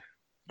friends.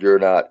 You're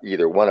not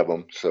either one of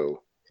them,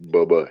 so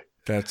bye-bye."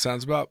 That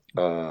sounds about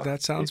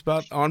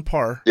on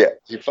par. Yeah,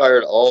 he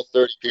fired all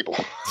 30 people.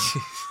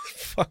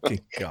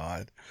 Fucking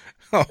God.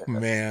 Oh,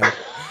 man.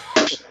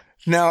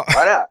 Now,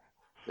 why not?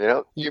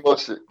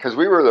 Because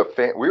we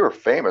were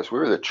famous. We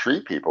were the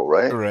tree people,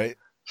 right? Right.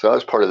 So I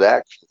was part of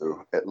that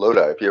crew at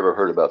Lodi. If you ever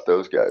heard about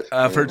those guys,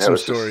 I've heard some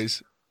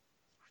stories.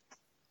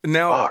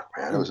 Now, fuck,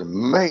 man, it was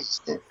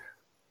amazing.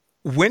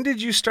 When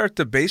did you start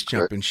the base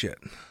jumping shit?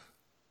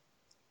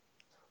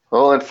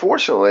 Well,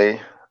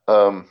 unfortunately,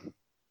 when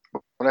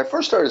I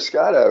first started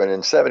skydiving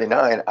in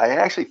 '79, I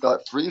actually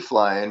thought free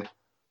flying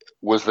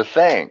was the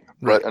thing,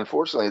 but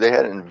unfortunately, they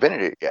hadn't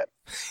invented it yet.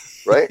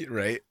 Right.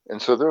 Right.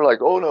 And so they're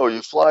like, "Oh no,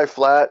 you fly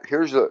flat.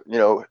 Here's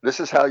this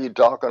is how you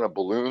dock on a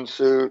balloon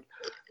suit."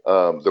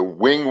 The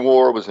wing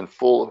war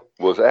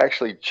was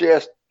actually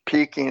just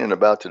peaking and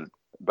about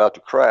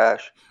to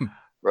crash.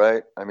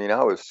 Right. I mean,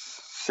 I was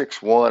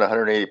 6'1",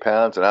 180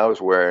 pounds, and I was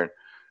wearing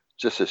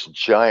just this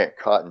giant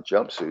cotton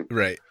jumpsuit.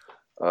 Right.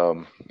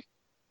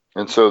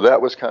 And so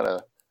that was kind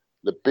of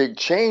the big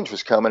change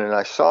was coming, and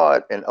I saw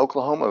it, and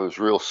Oklahoma was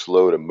real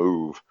slow to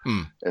move.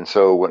 And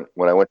so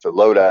when I went to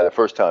Lodi the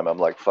first time, I'm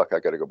like, fuck,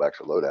 I got to go back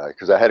to Lodi,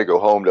 because I had to go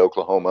home to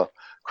Oklahoma,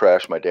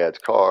 crash my dad's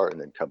car,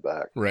 and then come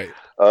back. Right.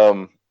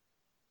 And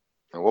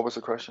what was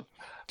the question?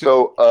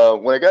 So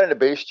when I got into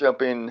base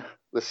jumping,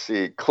 let's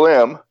see,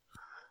 Clem,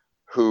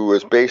 who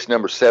was base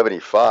number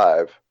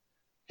 75,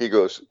 he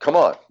goes, "Come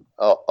on,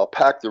 I'll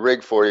pack the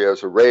rig for you."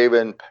 As a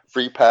Raven,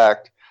 free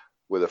packed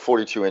with a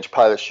 42-inch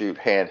pilot chute,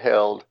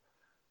 handheld.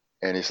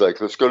 And he's like,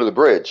 "Let's go to the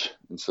bridge."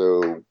 And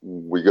so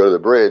we go to the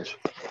bridge,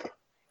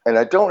 and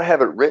I don't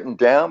have it written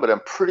down, but I'm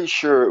pretty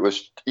sure it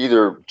was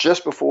either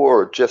just before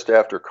or just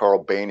after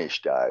Carl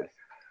Banish died.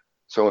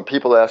 So when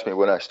people ask me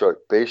when I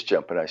start base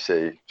jumping, I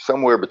say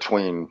somewhere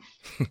between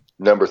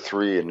number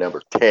 3 and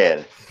number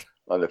 10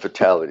 on the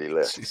fatality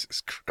list.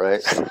 Jesus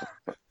Christ.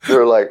 Right?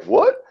 They're like,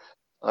 "What?"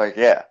 I'm like,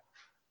 yeah,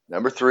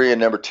 number 3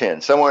 and number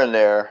 10, somewhere in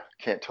there.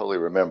 Can't totally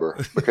remember,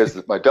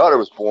 because my daughter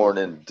was born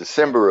in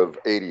December of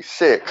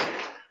 '86.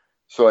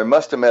 So I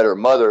must have met her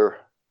mother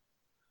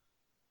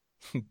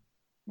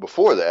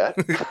before that,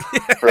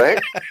 right?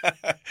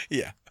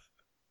 Yeah.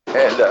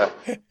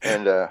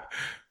 And I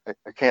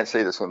can't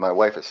say this when my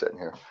wife is sitting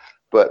here,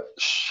 but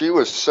she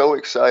was so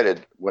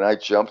excited when I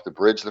jumped the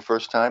bridge the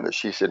first time that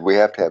she said, "We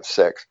have to have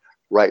sex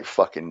right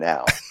fucking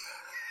now."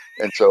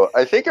 And so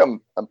I think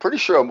I'm pretty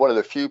sure I'm one of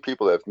the few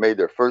people that have made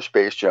their first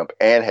base jump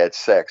and had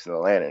sex in the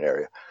landing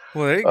area.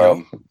 Well, there you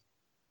go.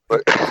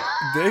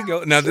 There you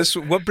go. Now,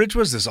 what bridge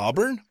was this?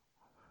 Auburn?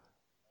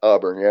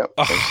 Auburn, yeah.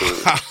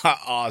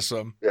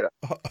 Awesome. Yeah.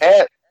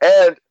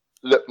 And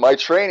my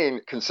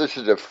training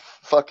consisted of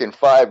fucking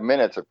 5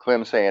 minutes of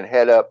Clem saying,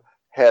 "Head up,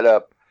 head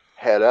up,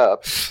 head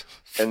up."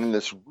 And then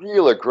this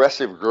real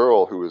aggressive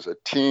girl who was a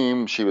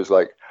team. She was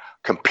like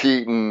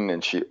competing,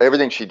 and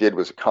everything she did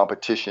was a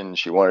competition.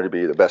 She wanted to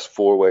be the best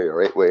 4-way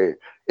or 8-way.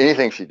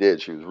 Anything she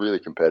did, she was really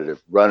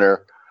competitive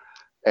runner.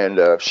 And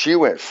she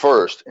went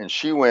first, and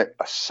she went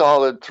a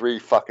solid 3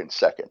 fucking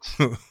seconds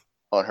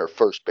on her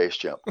first base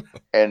jump.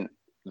 And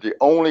the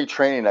only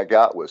training I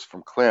got was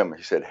from Clem.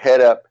 He said,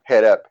 head up,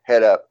 head up,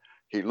 head up.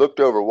 He looked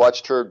over,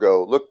 watched her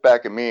go, looked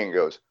back at me and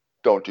goes,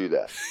 don't do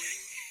that.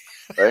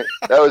 Right?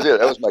 That was it.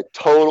 That was my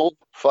total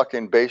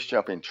fucking base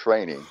jumping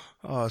training.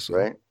 Awesome.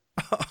 Right?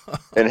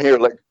 And here,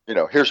 like,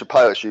 here's a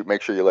pilot chute.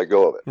 Make sure you let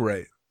go of it.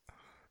 Right.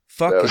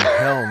 Fucking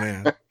hell,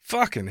 man.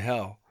 Fucking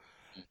hell.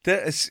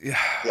 That is,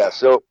 yeah.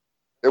 So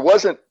it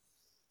wasn't,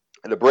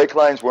 the brake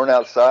lines weren't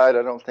outside,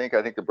 I don't think.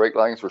 I think the brake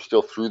lines were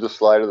still through the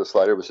slider. The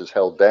slider was just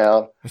held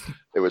down.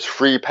 It was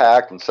free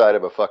packed inside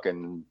of a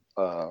fucking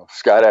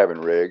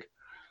skydiving rig.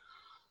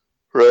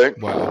 Right?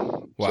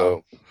 Wow.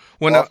 So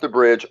off the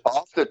bridge,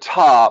 off the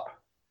top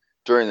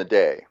during the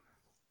day.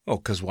 Oh,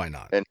 because why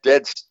not? And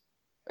dead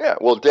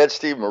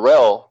Steve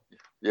Morrell,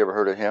 you ever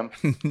heard of him?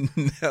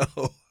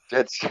 No.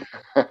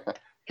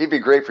 He'd be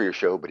great for your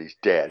show, but he's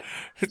dead.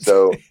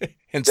 So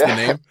hence the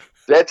name.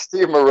 Dead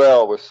Steve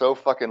Morrell was so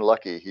fucking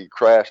lucky. He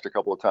crashed a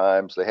couple of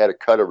times. They had to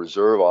cut a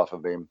reserve off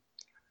of him.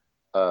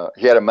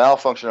 He had a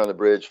malfunction on the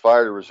bridge,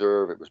 fired a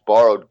reserve. It was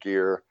borrowed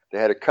gear. They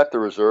had to cut the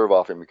reserve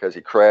off him because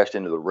he crashed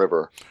into the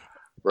river.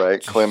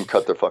 Right? Clem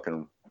cut the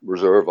fucking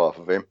reserve off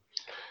of him.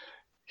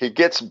 He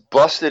gets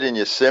busted in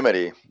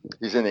Yosemite.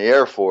 He's in the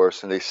Air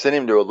Force, and they sent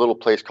him to a little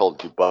place called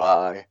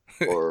Dubai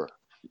or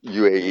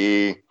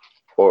UAE,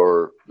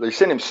 or they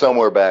sent him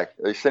somewhere back.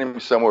 They sent him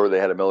somewhere where they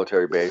had a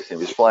military base, and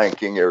he was flying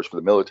King Airs for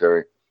the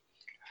military.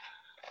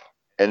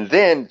 And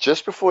then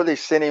just before they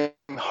sent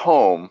him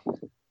home,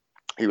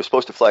 he was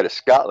supposed to fly to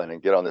Scotland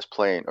and get on this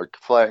plane,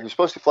 he was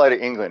supposed to fly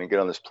to England and get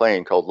on this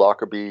plane called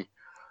Lockerbie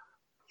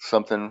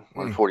something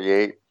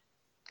 148.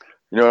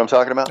 You know what I'm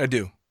talking about? I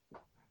do.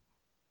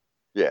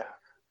 Yeah.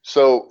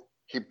 So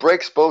he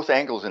breaks both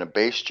ankles in a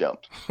base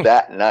jump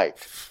that night.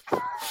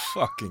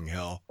 Fucking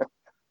hell.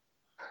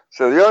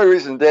 So the only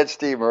reason Dead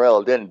Steve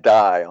Morrell didn't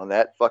die on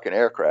that fucking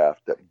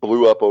aircraft that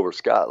blew up over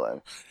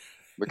Scotland,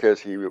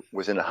 because he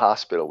was in the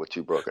hospital with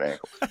 2 broken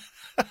ankles.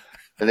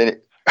 And then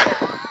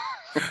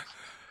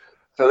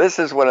so this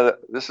is one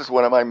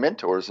of my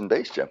mentors in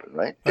base jumping,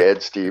 right?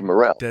 Dead Steve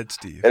Morrell. Dead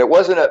Steve. And it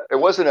wasn't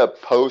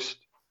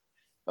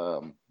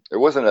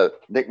a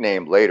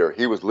nickname later.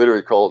 He was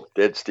literally called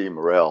Dead Steve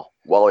Morrell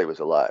while he was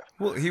alive.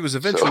 Well, he was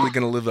eventually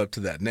going to live up to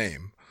that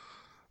name.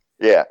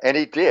 Yeah, and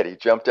he did. He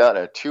jumped out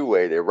in a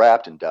 2-way. They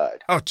wrapped and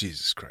died. Oh,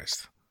 Jesus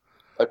Christ.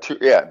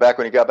 Back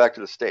when he got back to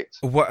the States.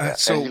 What? Yeah,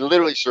 so and he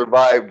literally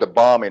survived the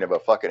bombing of a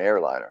fucking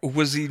airliner.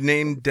 Was he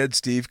named Dead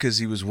Steve because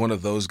he was one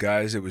of those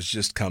guys? It was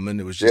just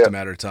coming. It was just a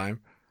matter of time.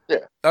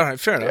 Yeah. All right.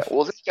 Fair enough. Yeah.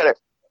 Well,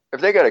 if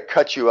they got to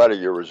cut you out of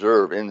your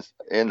reserve in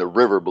the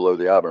river below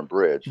the Auburn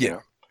Bridge. Yeah. You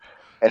know?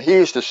 And he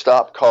used to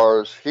stop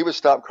cars. He would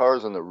stop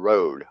cars on the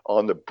road,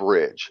 on the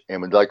bridge,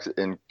 and would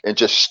and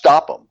just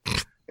stop them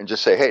and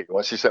just say, "Hey, you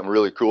want to see something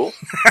really cool?"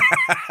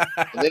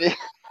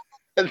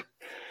 and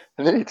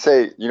then he'd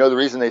say, "You know the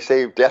reason they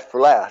save death for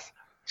last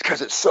is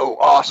because it's so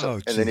awesome." Oh,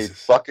 and Jesus. then he'd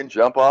fucking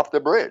jump off the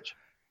bridge.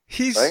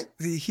 He's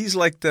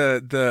like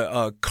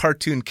the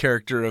cartoon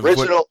character of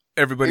original. What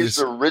everybody's.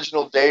 He's the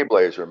original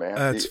Dayblazer, man.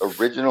 The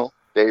original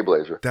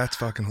Dayblazer. That's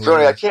fucking hilarious.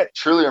 Sorry, I can't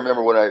truly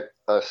remember when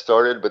I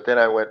started, but then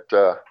I went.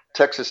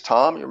 Texas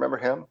Tom, you remember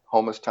him?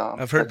 Homeless Tom.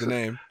 I've heard the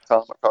name.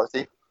 Tom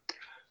McCarthy.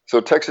 So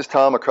Texas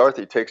Tom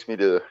McCarthy takes me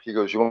he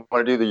goes, "You want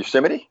to do the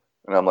Yosemite?"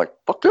 And I'm like,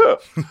 "Fuck yeah."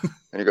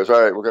 And he goes,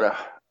 "All right, we're going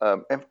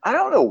to, and I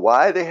don't know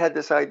why they had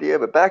this idea,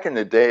 but back in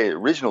the day,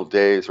 original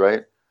days,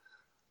 right?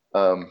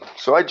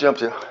 So I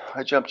jumped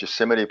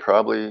Yosemite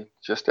probably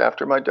just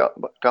after my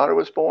daughter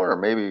was born, or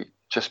maybe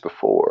just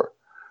before.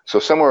 So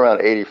somewhere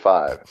around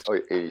 86,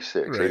 right.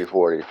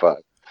 84, 85.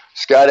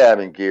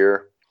 Skydiving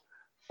gear.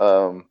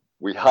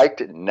 We hiked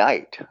at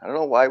night. I don't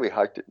know why we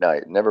hiked at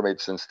night. It never made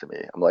sense to me.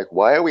 I'm like,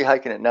 why are we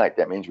hiking at night?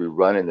 That means we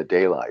run in the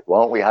daylight. Why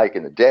don't we hike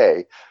in the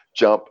day,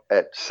 jump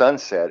at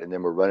sunset, and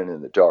then we're running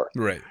in the dark?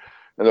 Right.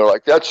 And they're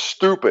like, that's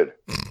stupid.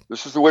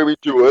 This is the way we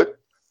do it.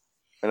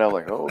 And I'm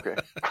like, oh, okay.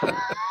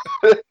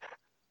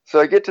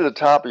 So I get to the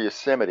top of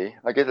Yosemite.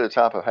 I get to the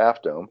top of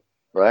Half Dome,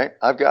 right?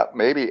 I've got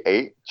maybe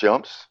 8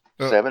 jumps,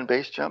 7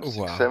 base jumps,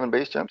 7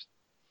 base jumps.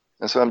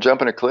 And so I'm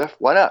jumping a cliff.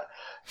 Why not?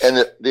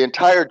 And the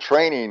entire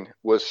training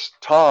was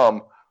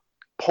Tom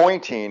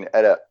pointing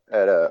at a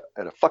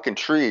fucking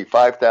tree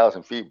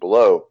 5,000 feet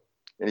below.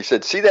 And he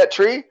said, "See that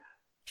tree?"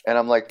 And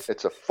I'm like,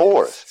 "It's a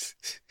forest."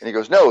 And he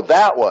goes, "No,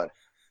 that one."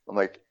 I'm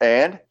like,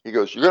 "And?" He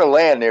goes, "You're going to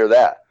land near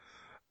that."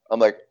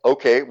 I'm like,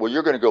 "Okay, well,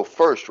 you're going to go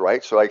first,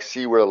 right? So I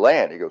see where to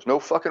land." He goes, "No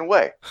fucking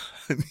way."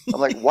 I'm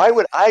like, "Why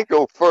would I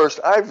go first?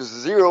 I have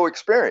 0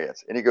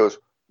 experience." And he goes,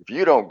 "If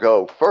you don't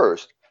go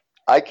first,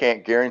 I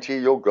can't guarantee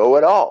you'll go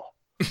at all."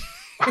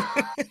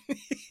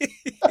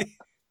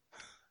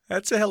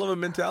 That's a hell of a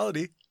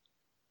mentality.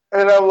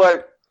 And I'm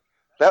like,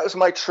 that was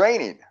my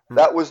training.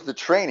 That was the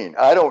training.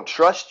 I don't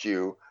trust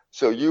you,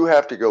 so you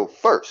have to go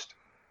first.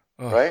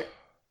 right?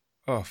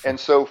 Oh, And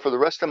so for the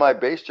rest of my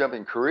base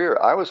jumping career,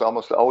 I was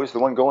almost always the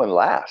one going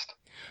last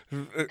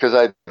because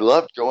I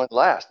loved going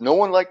last. No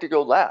one liked to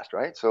go last,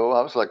 right? So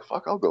I was like,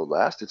 fuck, I'll go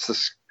last. It's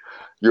this,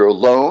 you're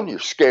alone, you're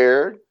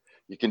scared.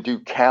 You can do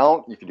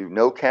count, you can do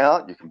no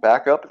count, you can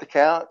back up at the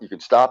count, you can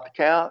stop the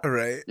count,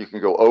 right. you can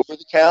go over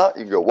the count,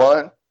 you can go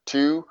 1,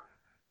 2,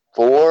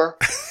 4.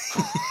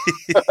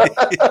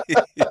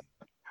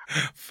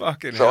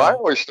 Fucking So hell. I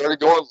always started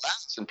going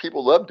last, and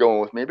people loved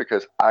going with me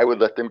because I would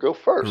let them go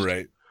first.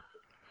 Right.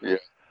 Yeah.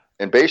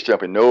 And base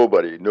jumping,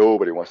 nobody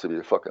wants to be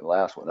the fucking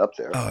last one up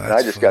there. Oh, and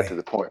that's I just funny. got to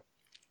the point.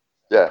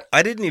 Yeah.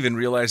 I didn't even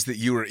realize that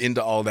you were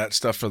into all that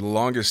stuff for the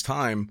longest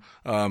time,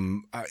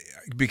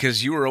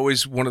 because you were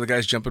always one of the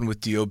guys jumping with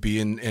DOB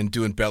and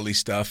doing belly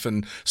stuff,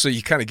 and so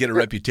you kind of get a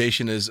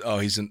reputation as, oh,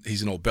 he's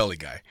an old belly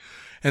guy.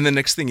 And the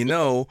next thing you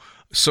know,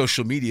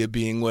 social media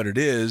being what it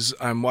is,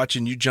 I'm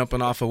watching you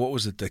jumping off of, what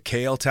was it, the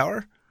KL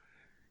Tower?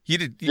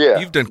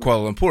 You've done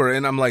Kuala Lumpur,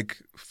 and I'm like,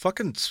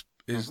 fucking.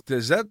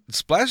 Is that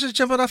Splash is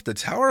jumping off the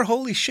tower?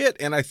 Holy shit.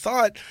 And I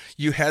thought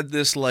you had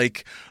this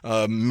like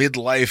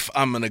midlife,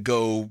 I'm going to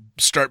go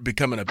start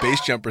becoming a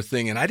base jumper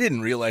thing. And I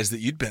didn't realize that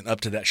you'd been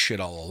up to that shit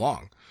all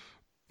along.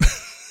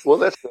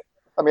 Well, I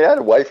had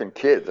a wife and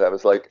kids. I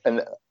was like,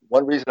 and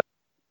one reason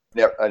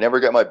I never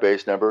got my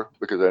base number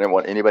because I didn't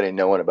want anybody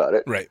knowing about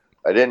it. Right.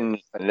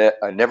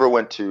 I never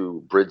went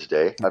to Bridge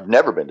Day. I've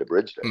never been to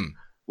Bridge Day.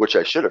 Which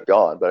I should have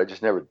gone, but I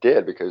just never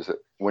did because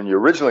when the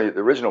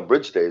original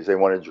Bridge Days, they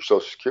wanted your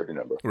social security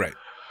number. Right.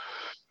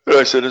 And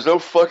I said, there's no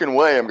fucking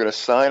way I'm going to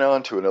sign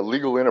on to an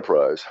illegal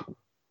enterprise,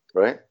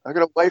 right? I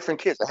got a wife and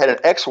kids. I had an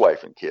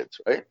ex-wife and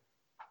kids, right?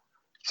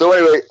 So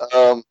anyway,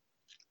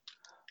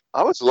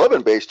 I was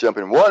loving base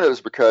jumping. One, it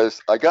was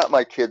because I got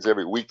my kids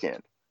every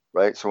weekend,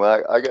 right? So when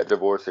I got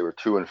divorced, they were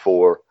 2 and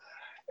 4.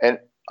 And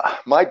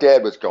my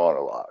dad was gone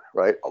a lot,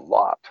 right? A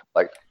lot.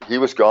 Like he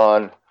was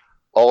gone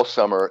all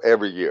summer,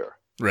 every year.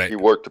 Right. He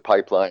worked the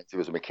pipelines. He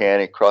was a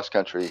mechanic, cross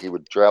country. He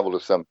would travel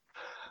to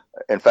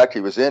in fact, he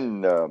was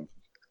in,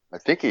 I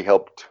think he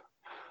helped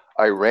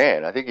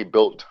Iran. I think he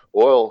built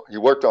oil. He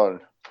worked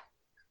on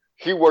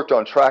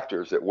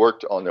tractors that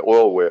worked on the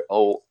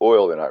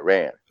oil in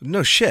Iran.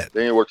 No shit.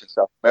 Then he worked in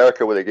South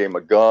America where they gave him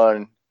a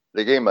gun.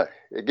 They gave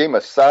him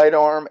a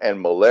sidearm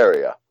and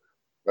malaria,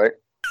 right?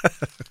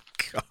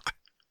 God.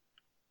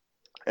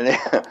 And then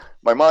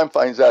my mom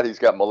finds out he's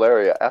got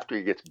malaria after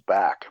he gets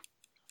back.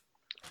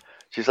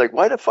 She's like,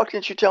 why the fuck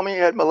didn't you tell me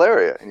you had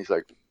malaria? And he's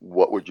like,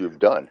 what would you have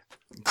done?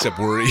 Except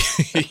worry,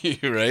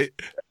 right?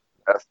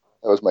 That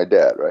was my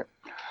dad, right?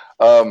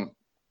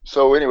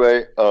 So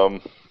anyway,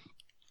 what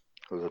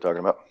was I talking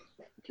about?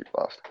 I keep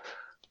lost.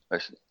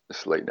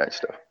 This late night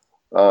stuff.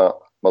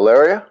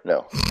 Malaria?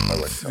 No.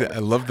 I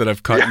love that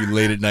I've caught you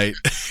late at night.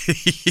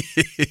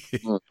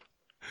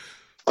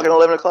 Fucking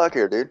 11 o'clock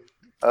here, dude.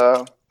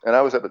 And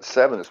I was up at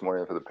 7 this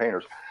morning for the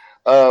painters.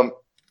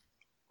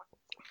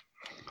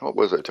 What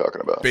was I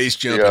talking about? Base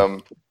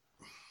jumping.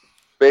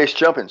 Base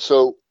jumping.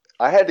 So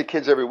I had the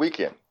kids every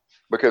weekend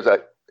because I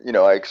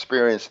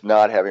experienced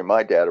not having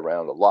my dad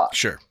around a lot.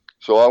 Sure.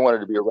 So I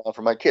wanted to be around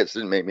for my kids. It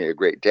didn't make me a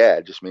great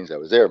dad. It just means I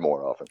was there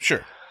more often.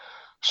 Sure.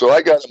 So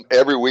I got them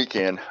every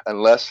weekend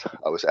unless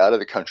I was out of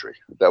the country.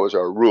 That was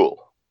our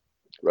rule,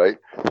 right?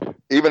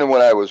 Even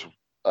when I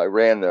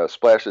ran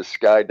Splash's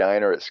Sky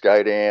Diner at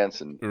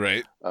Skydance, and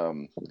right.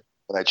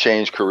 I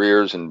changed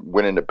careers and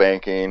went into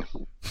banking.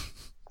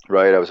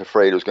 Right, I was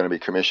afraid it was going to be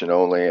commission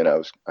only, and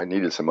I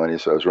needed some money,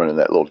 so I was running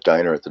that little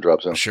diner at the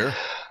drop zone. Sure.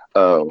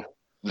 So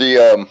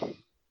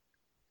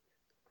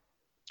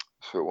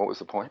what was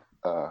the point?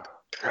 God,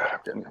 I'm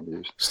getting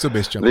confused. Still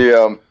base jumping.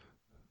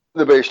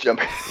 The base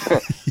jumping.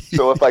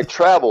 So if I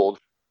traveled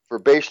for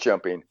base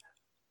jumping,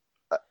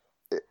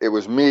 it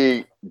was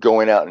me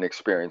going out and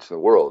experiencing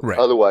the world. Right.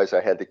 Otherwise, I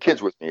had the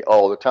kids with me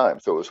all the time,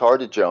 so it was hard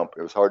to jump.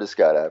 It was hard to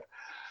skydive,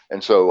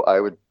 and so I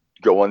would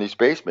go on these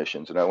base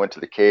missions, and I went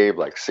to the cave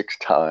like 6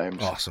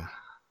 times. Awesome.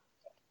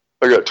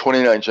 I got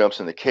 29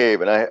 jumps in the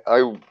cave, and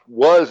I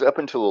was, up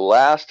until the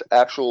last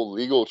actual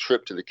legal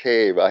trip to the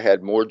cave, I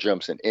had more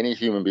jumps than any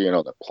human being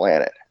on the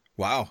planet.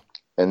 Wow.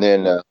 And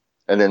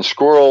then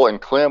Squirrel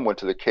and Clem went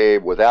to the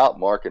cave without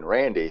Mark and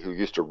Randy, who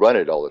used to run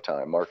it all the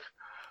time.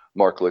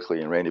 Mark Lickley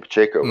and Randy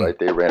Pacheco, right?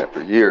 They ran it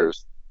for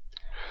years.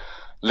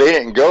 They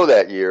didn't go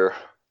that year,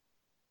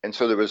 and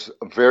so there was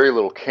very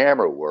little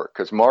camera work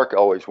because Mark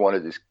always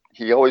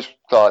he always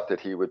thought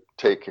that he would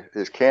take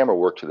his camera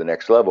work to the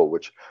next level,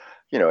 which,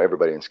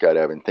 everybody in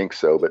skydiving thinks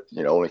so, but,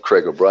 only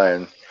Craig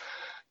O'Brien,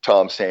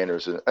 Tom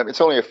Sanders, and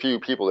it's only a few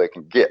people that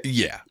can get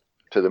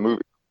to the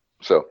movie.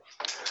 So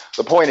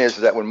the point is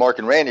that when Mark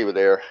and Randy were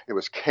there, it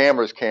was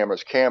cameras,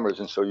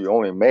 and so you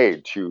only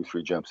made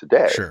 2-3 jumps a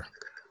day. Sure.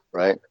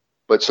 Right?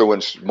 But so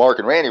when Mark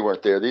and Randy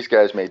weren't there, these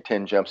guys made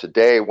 10 jumps a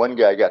day. One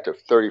guy got to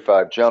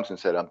 35 jumps and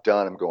said, I'm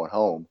done, I'm going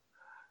home,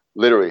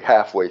 literally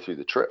halfway through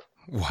the trip.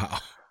 Wow.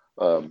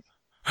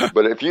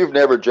 But if you've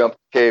never jumped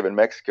a cave in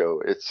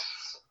Mexico, it's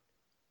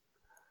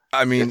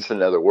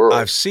another world.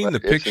 I've seen the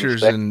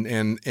pictures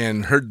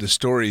and heard the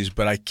stories,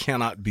 but I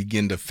cannot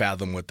begin to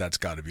fathom what that's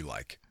got to be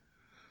like.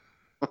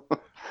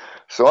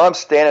 So I'm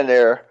standing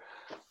there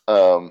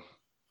on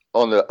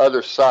the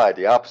other side,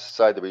 the opposite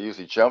side that we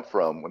usually jump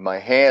from, when my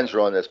hands are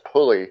on this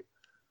pulley,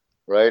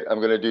 right? I'm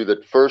going to do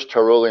the first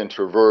Tyrolean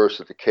traverse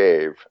at the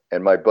cave.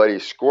 And my buddy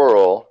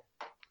Squirrel,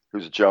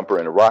 who's a jumper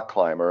and a rock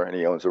climber, and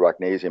he owns the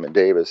Rocknasium in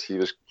Davis,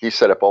 he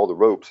set up all the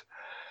ropes.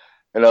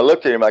 And I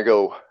looked at him, I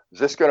go, is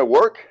this going to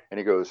work? And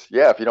he goes,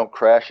 yeah, if you don't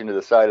crash into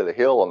the side of the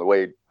hill on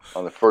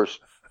the first,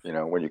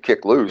 when you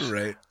kick loose.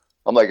 Right.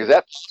 I'm like, is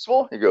that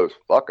possible? He goes,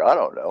 fuck, I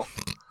don't know.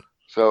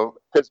 So,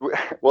 they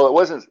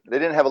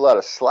didn't have a lot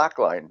of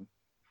slackline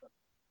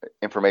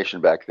information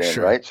back then,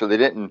 Sure. right? So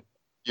there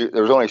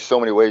was only so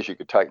many ways you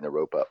could tighten the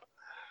rope up.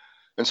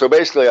 And so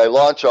basically I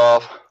launch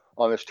off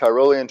on this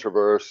Tyrolean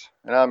traverse,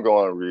 and I'm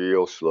going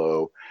real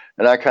slow.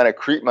 And I kind of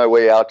creep my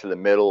way out to the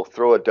middle,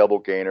 throw a double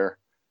gainer,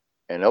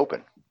 and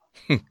open.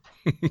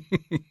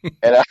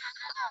 and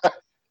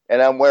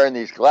I'm wearing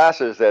these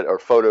glasses that are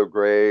photo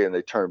gray, and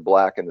they turn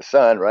black in the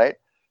sun, right?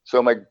 So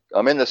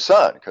I'm in the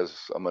sun because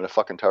I'm in a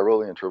fucking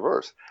Tyrolean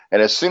traverse.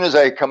 And as soon as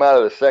I come out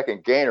of the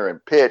second gainer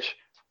and pitch,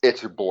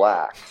 it's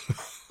black,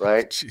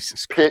 right?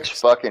 Jesus Pitch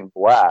Christ. fucking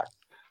black.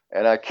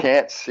 And I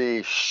can't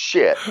see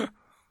shit.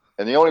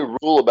 And the only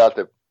rule about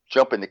the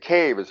jump in the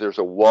cave is there's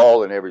a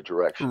wall in every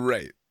direction.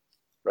 Right.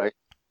 Right?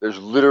 There's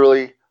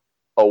literally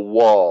a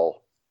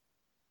wall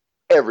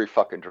every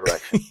fucking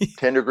direction.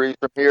 10 degrees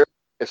from here,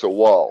 it's a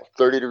wall.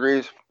 30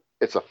 degrees,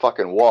 it's a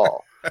fucking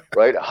wall.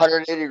 Right?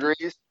 180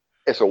 degrees,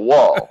 it's a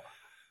wall.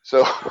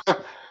 So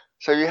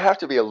you have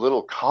to be a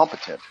little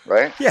competent,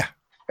 right? Yeah.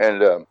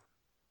 And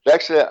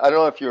actually, I don't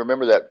know if you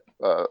remember that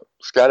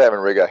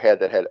skydiving rig I had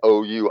that had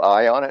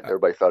OUI on it.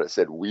 Everybody thought it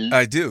said we.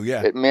 I do,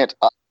 yeah. It meant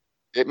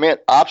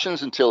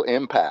options until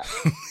impact.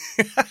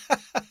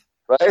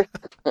 Right?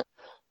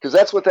 Because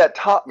that's what that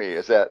taught me,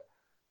 is that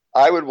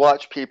I would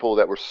watch people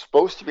that were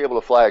supposed to be able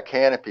to fly a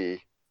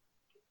canopy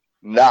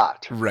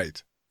not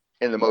Right.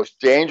 in the most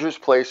dangerous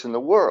place in the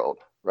world,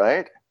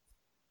 right?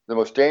 The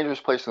most dangerous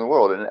place in the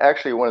world. And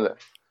actually one of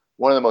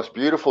the most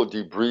beautiful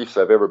debriefs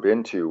I've ever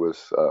been to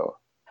was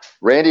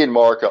Randy and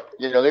Mark.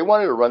 They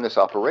wanted to run this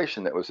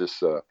operation that was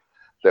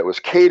that was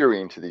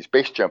catering to these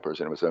base jumpers,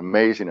 and it was an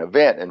amazing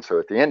event. And so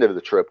at the end of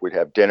the trip, we'd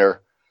have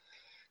dinner,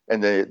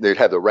 and they'd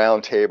have the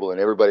round table, and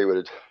everybody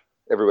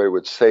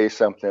would say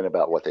something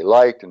about what they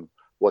liked and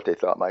what they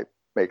thought might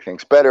make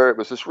things better. It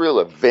was this real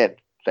event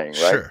thing, right?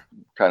 Sure.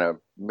 Kind of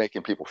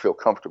making people feel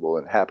comfortable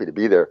and happy to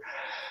be there.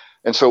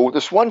 And so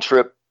this one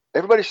trip,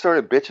 everybody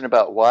started bitching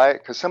about why,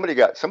 because somebody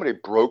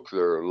broke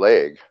their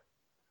leg,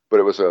 but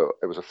it was a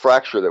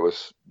fracture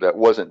that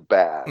wasn't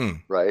bad,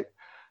 right?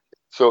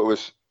 So it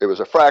was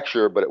a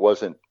fracture, but it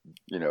wasn't,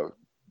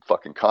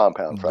 fucking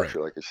compound fracture,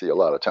 right, like you see a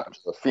lot of times.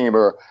 The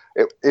femur,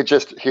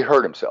 he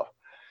hurt himself.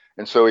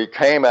 And so he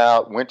came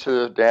out, went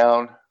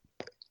down,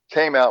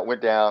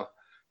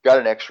 got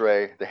an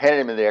x-ray. They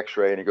handed him the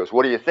x-ray, and he goes,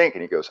 what do you think?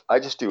 And he goes, I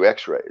just do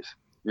x-rays.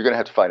 You're going to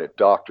have to find a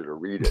doctor to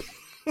read it.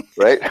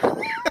 Right?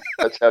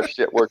 That's how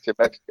shit works in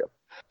Mexico.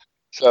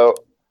 So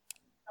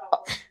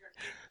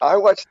I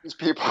watched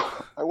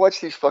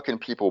these fucking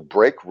people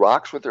break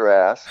rocks with their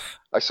ass.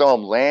 I saw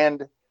them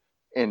land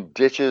in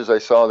ditches. I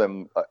saw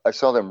them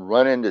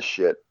run into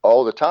shit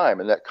all the time.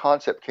 And that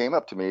concept came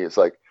up to me. It's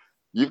like,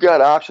 you've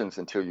got options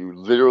until you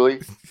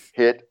literally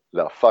hit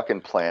the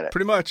fucking planet.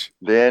 Pretty much.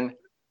 Then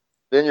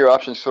your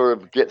options sort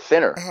of get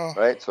thinner,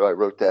 right? So I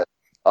wrote that,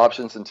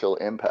 options until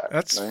impact.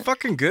 That's right?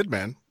 fucking good,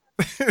 man.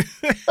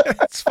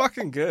 It's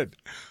fucking good.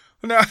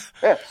 Now,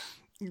 yeah.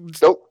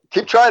 So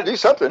keep trying to do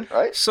something,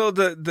 right? So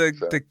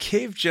the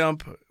cave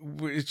jump,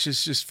 which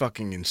is just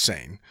fucking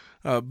insane.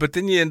 But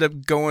then you end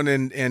up going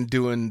and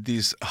doing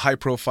these high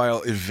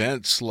profile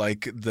events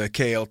like the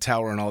KL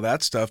Tower and all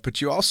that stuff.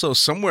 But you also,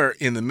 somewhere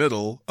in the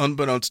middle,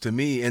 unbeknownst to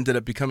me, ended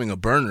up becoming a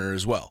burner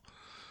as well.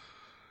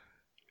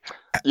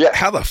 Yeah.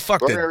 How the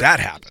fuck did that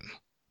happen?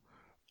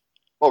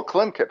 Well,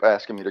 Clem kept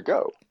asking me to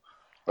go.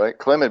 Right?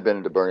 Clem had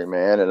been to Burning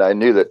Man, and I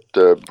knew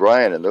that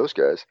Brian and those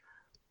guys.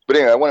 But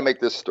anyway, I want to make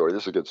this story.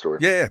 This is a good story.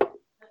 Yeah.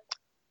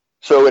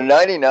 So in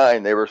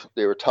 '99, they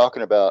were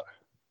talking about.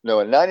 No,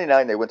 in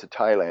 '99 they went to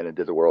Thailand and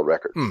did the world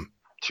record,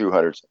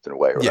 200 something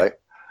away, right? Yeah.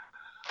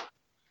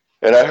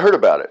 And I heard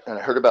about it, and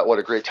I heard about what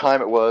a great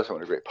time it was, and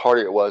what a great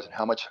party it was,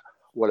 and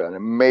what an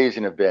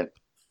amazing event,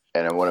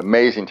 and what an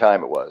amazing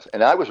time it was.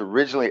 And I was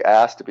originally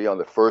asked to be on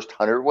the first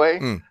 100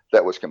 way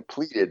that was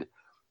completed,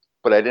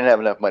 but I didn't have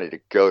enough money to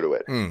go to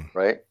it,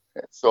 right?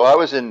 So I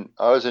was in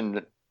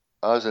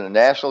the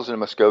Nationals in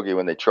Muskogee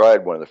when they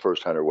tried one of the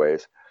first 100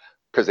 ways,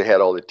 because they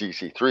had all the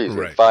DC3s,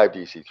 right. 5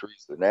 DC3s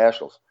to the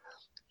Nationals.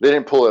 They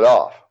didn't pull it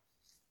off.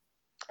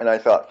 And I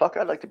thought, fuck,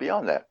 I'd like to be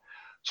on that.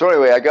 So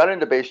anyway, I got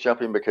into base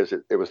jumping because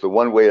it was the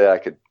one way that I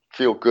could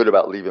feel good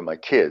about leaving my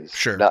kids,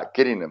 not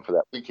getting them for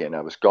that weekend.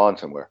 I was gone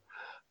somewhere.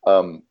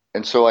 And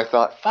so I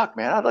thought, fuck,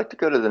 man, I'd like to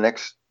go to the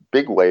next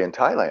big way in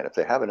Thailand if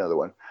they have another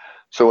one.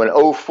 So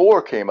when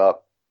 04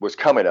 was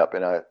coming up,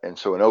 and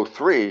so in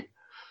 03,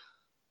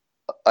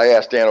 I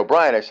asked Dan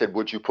O'Brien, I said,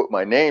 would you put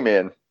my name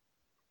in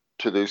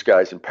to those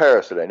guys in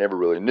Paris that I never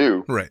really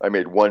knew? Right. I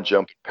made one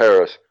jump in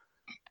Paris,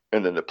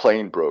 and then the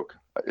plane broke.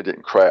 It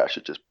didn't crash.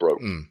 It just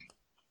broke. Mm.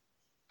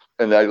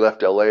 And I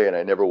left LA and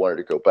I never wanted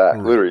to go back.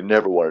 Right. Literally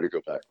never wanted to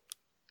go back.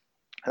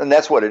 And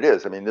that's what it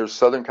is. I mean, there's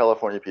Southern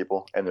California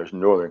people and there's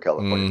Northern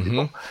California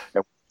people.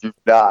 And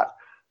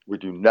we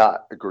do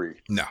not agree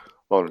No.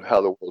 on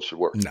how the world should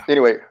work. No.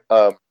 Anyway,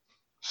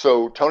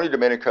 so Tony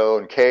Domenico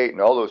and Kate and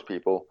all those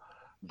people,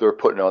 they're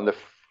putting on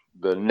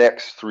the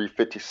next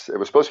 350. It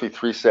was supposed to be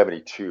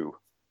 372.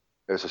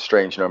 It's a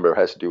strange number. It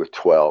has to do with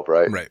 12,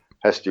 right? Right.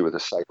 Has to do with the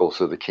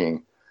cycles of the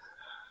king.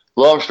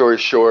 Long story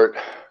short,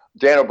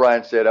 Dan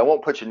O'Brien said, I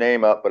won't put your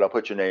name up, but I'll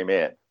put your name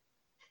in.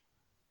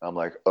 I'm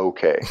like,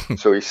 okay.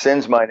 So he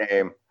sends my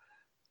name,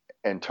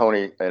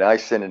 and I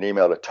send an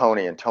email to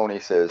Tony, and Tony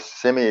says,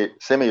 send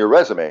me your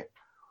resume.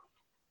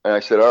 And I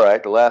said, all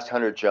right, the last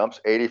 100 jumps,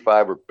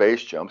 85 were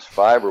base jumps,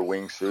 5 were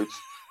wingsuits,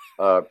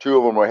 2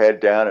 of them were head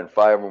down, and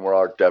 5 of them were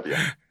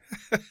RW.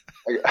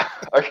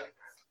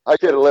 I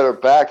get a letter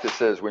back that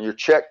says, when your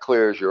check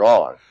clears, you're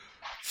on.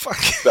 Fuck.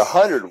 The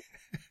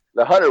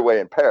 100 way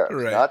in Paris,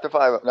 Right. not the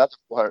 5, not the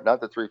 400, not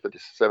the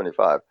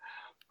 375.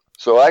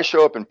 So I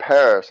show up in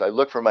Paris. I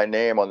look for my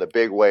name on the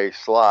big way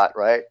slot,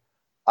 right?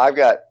 I've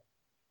got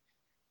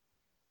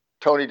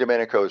Tony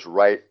Domenico's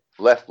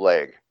left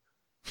leg,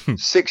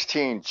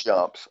 16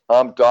 jumps.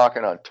 I'm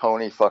docking on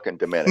Tony fucking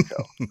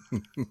Domenico,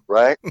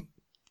 right?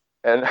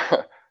 And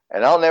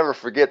I'll never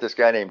forget this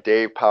guy named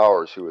Dave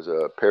Powers, who was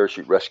a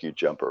parachute rescue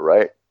jumper,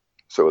 right?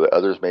 So that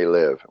others may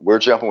live. We're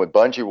jumping with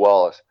Bungie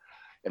Wallace.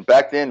 And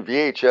back then,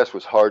 VHS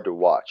was hard to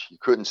watch. You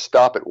couldn't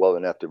stop it well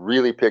enough to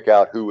really pick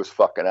out who was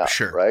fucking up,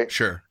 Sure. right?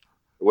 Sure.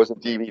 It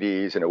wasn't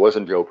DVDs and it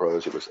wasn't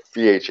GoPros. It was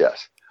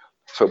VHS.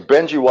 So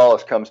Benji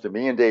Wallace comes to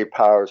me and Dave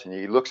Powers, and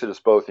he looks at us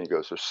both and he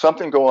goes, there's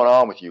something going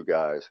on with you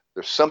guys.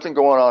 There's something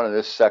going on in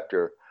this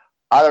sector.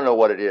 I don't know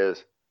what it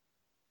is,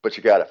 but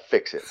you got to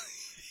fix it.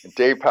 And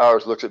Dave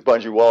Powers looks at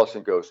Bungie Wallace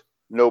and goes,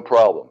 no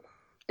problem.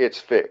 It's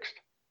fixed.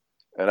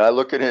 And I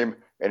look at him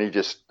and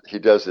he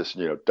does this,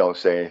 don't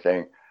say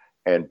anything.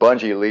 And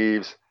Bungie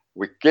leaves.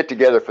 We get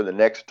together for the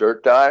next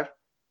dirt dive.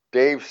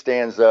 Dave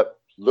stands up,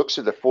 looks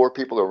at the 4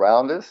 people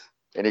around us,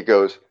 and he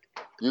goes,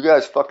 you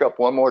guys fuck up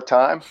one more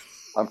time,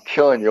 I'm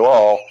killing you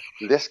all.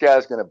 This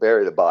guy's going to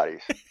bury the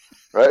bodies.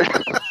 Right?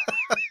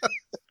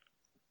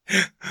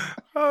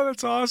 Oh,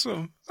 that's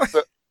awesome.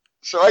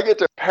 So I get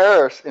to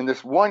Paris, and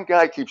this one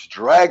guy keeps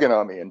dragging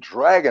on me and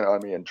dragging on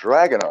me and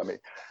dragging on me.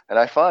 And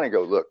I finally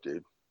go, look,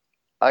 dude,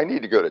 I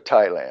need to go to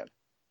Thailand.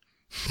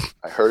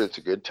 I heard it's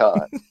a good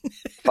time.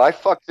 If I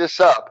fuck this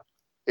up,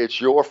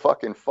 it's your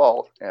fucking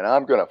fault, and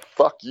I'm going to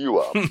fuck you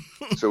up.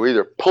 So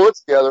either pull it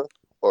together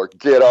or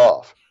get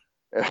off.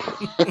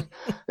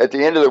 At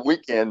the end of the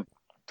weekend,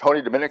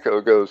 Tony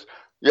Domenico goes,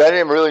 yeah, I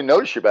didn't really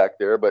notice you back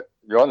there, but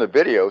you're on the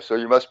video, so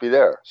you must be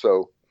there.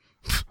 So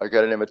I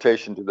got an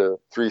invitation to the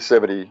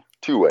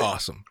 372 way.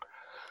 Awesome.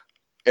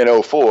 In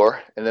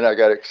 2004, and then I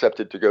got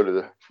accepted to go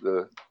to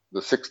the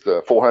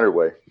 400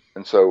 way.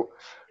 And so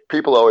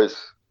people always,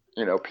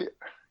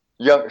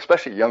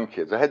 especially young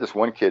kids. I had this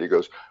one kid who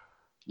goes,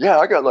 yeah,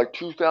 I got like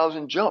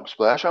 2,000 jumps,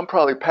 Splash. I'm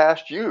probably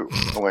past you.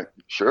 I went,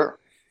 sure,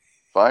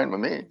 fine with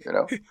me,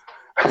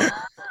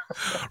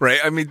 Right.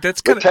 I mean,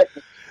 it's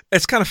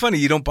kind of funny.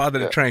 You don't bother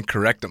to try and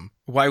correct them.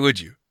 Why would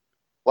you?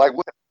 Like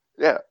what?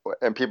 Yeah.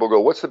 And people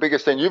go, what's the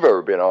biggest thing you've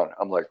ever been on?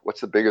 I'm like,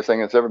 what's the biggest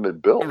thing that's ever been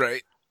built?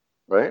 Right.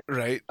 Right.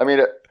 Right. I mean,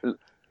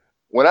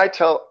 when I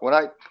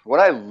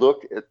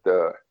look at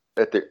the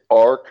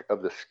arc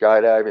of the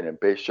skydiving and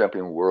base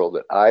jumping world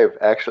that I've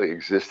actually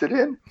existed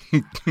in,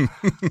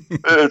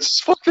 it's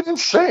fucking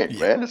insane,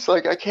 man. It's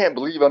like, I can't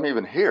believe I'm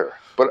even here.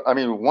 But I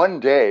mean, one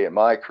day in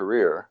my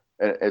career,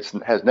 and it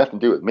has nothing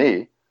to do with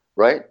me,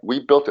 right? We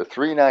built a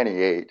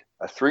 398,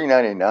 a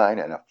 399,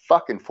 and a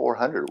fucking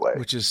 400 way.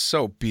 Which is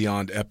so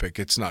beyond epic.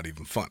 It's not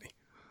even funny.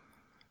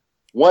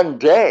 One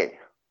day,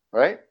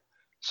 right?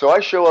 So I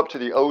show up to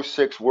the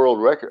 06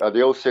 world record,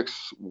 the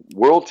 06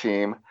 world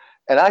team,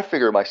 and I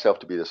figure myself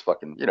to be this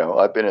fucking,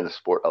 I've been in the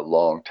sport a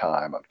long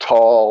time. I'm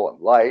tall, I'm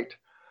light.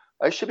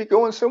 I should be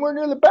going somewhere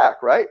near the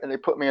back, right? And they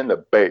put me in the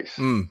base,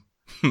 right?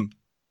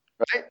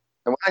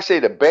 And when I say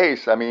the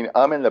base, I mean,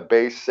 I'm in the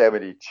base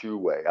 72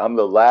 way. I'm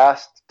the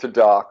last to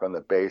dock on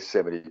the base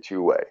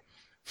 72 way.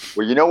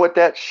 Well, you know what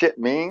that shit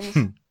means?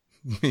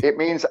 It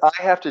means I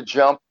have to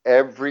jump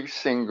every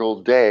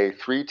single day,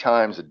 3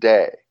 times a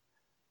day.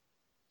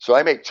 So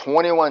I make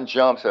 21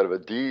 jumps out of a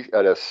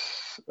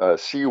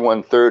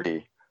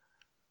C-130,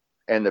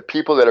 and the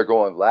people that are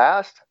going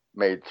last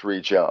made 3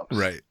 jumps.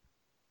 Right.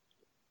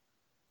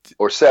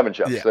 Or 7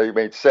 jumps. Yeah. So they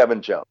made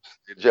 7 jumps.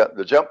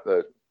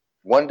 The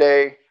one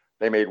day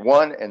they made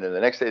 1, and then the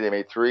next day they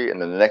made 3,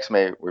 and then the next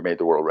day we made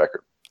the world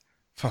record.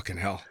 Fucking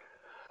hell.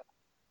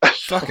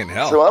 Fucking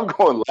hell. So I'm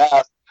going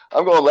last.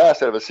 I'm going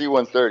last out of a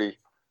C-130,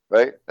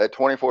 right, at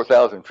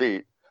 24,000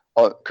 feet,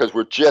 because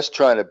we're just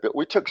trying to build.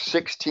 We took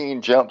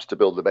 16 jumps to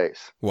build the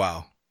base.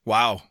 Wow.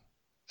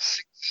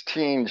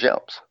 16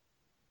 jumps.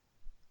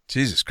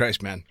 Jesus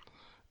Christ, man.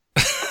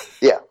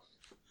 Yeah.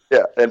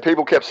 And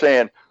people kept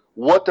saying,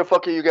 what the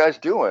fuck are you guys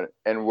doing?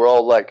 And we're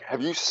all like,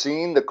 have you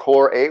seen the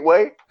Core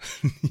 8-way?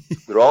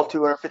 They're all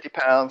 250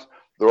 pounds.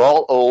 They're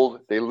all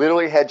old. They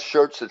literally had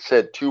shirts that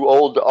said "Too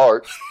old to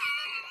arch."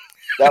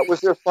 That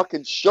was their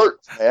fucking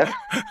shirts, man.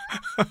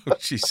 Oh,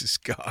 Jesus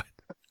God.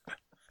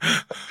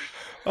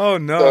 Oh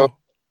no.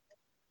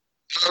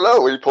 So, I don't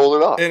know. We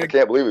pulled it off. And I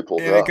can't believe we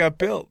pulled it off. And it got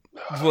built.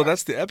 Well,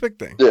 that's the epic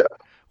thing. Yeah.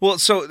 Well,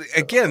 so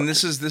again,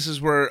 this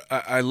is where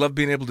I love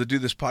being able to do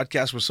this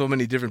podcast with so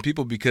many different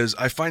people, because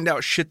I find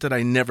out shit that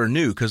I never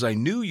knew, because I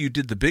knew you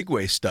did the big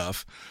way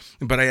stuff,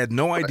 but I had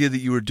no idea that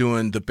you were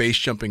doing the base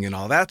jumping and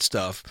all that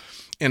stuff.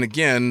 And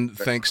again,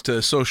 thanks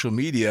to social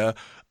media,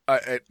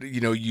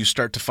 you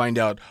start to find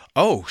out,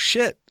 oh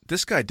shit,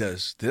 this guy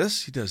does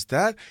this, he does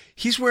that.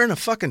 He's wearing a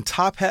fucking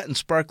top hat and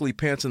sparkly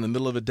pants in the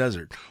middle of a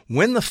desert.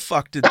 When the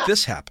fuck did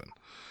this happen?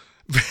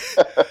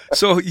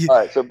 All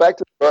right, so back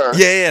to the burn.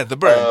 Yeah, the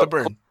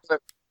burn.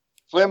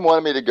 Slim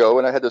wanted me to go,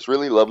 and I had this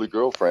really lovely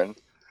girlfriend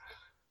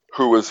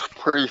who was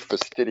pretty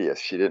fastidious.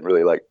 She didn't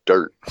really like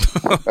dirt.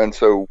 And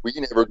so we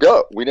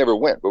never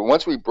went. But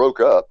once we broke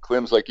up,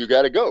 Clem's like, you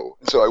got to go.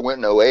 And so I went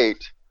in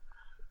 2008,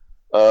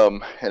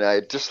 and I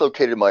had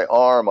dislocated my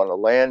arm on a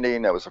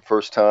landing. That was the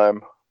first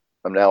time.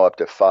 I'm now up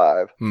to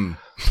 5.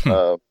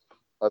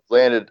 I've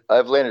landed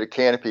a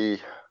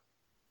canopy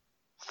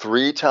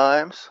 4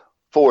 times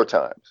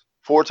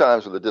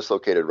with a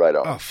dislocated right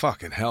arm. Oh,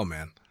 fucking hell,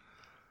 man.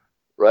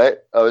 Right?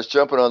 I was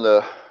jumping on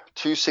the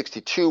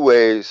 262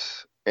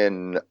 ways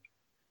in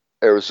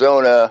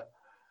Arizona,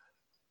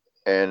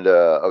 and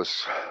I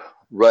was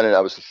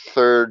the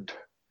third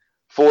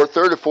or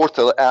fourth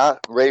to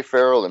Ray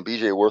Farrell and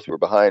BJ Worth were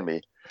behind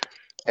me.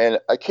 And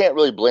I can't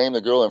really blame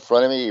the girl in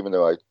front of me, even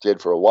though I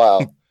did for a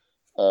while.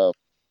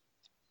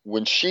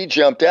 When she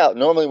jumped out,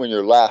 normally when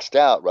you're last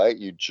out, right,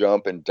 you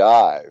jump and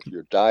dive.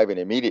 You're diving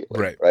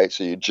immediately, right?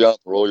 So you jump,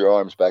 roll your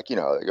arms back. You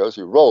know how it goes.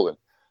 You're rolling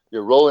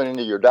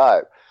into your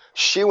dive.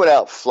 She went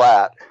out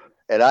flat,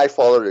 and I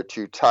followed her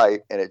too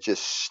tight, and it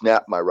just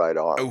snapped my right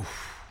arm.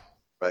 Oof.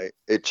 Right?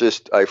 It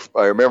just, I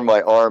remember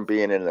my arm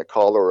being in the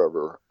collar of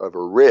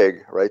her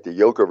rig, right, the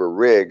yoke of her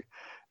rig,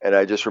 and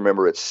I just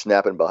remember it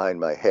snapping behind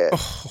my head.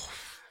 Oh.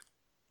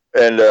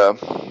 And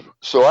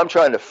so I'm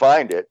trying to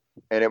find it,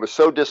 and it was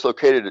so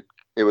dislocated,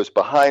 it was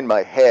behind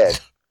my head.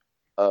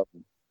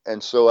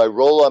 And so I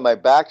roll on my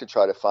back to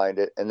try to find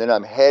it, and then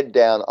I'm head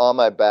down on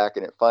my back,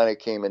 and it finally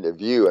came into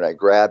view, and I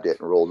grabbed it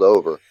and rolled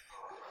over.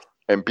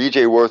 And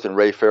BJ Worth and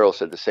Ray Farrell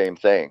said the same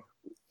thing.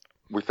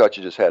 We thought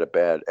you just had a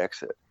bad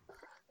exit.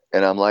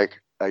 And I'm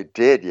like, I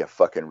did, you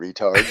fucking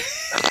retard.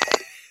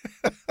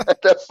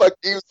 What the fuck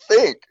do you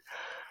think?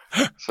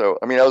 So,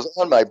 I mean, I was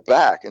on my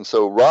back. And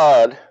so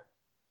Rod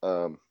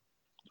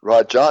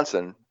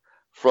Johnson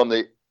from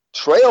the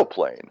trail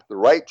plane, the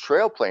right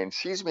trail plane,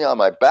 sees me on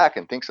my back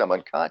and thinks I'm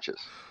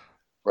unconscious,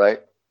 right?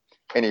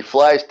 And he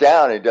flies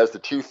down and he does the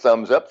 2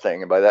 thumbs up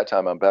thing. And by that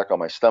time, I'm back on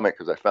my stomach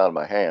because I found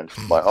my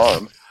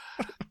arm.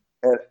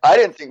 And I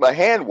didn't think my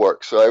hand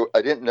worked, so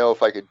I didn't know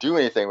if I could do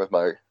anything with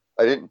my.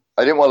 I didn't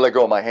want to let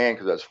go of my hand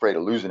because I was afraid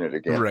of losing it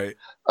again. Right.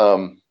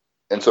 And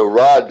so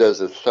Rod does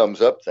the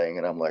thumbs up thing,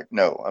 and I'm like,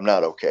 no, I'm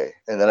not okay.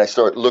 And then I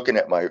start looking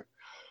at my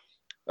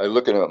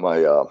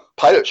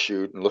pilot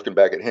chute and looking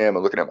back at him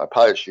and looking at my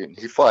pilot chute, and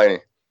he finally,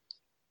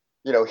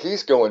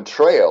 he's going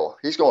trail.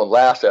 He's going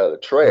last out of the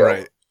trail.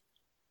 Right.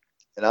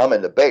 And I'm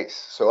in the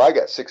base, so I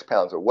got 6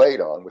 pounds of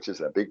weight on, which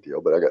isn't a big deal,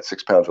 but I got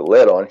 6 pounds of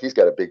lead on. He's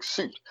got a big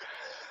suit.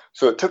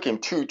 So it took him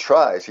 2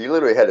 tries. He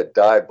literally had to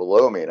dive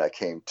below me, and I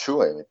came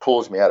to him. He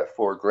pulls me out at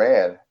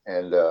 $4,000,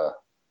 and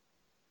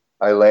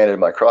I landed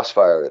my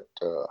crossfire at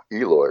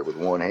Eloy with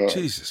one hand.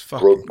 Jesus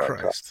fucking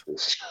Christ.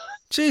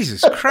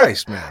 Jesus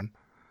Christ, man.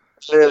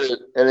 And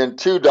then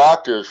 2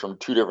 doctors from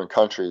 2 different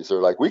countries,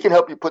 they're like, we can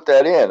help you put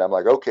that in. I'm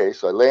like, okay.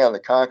 So I lay on the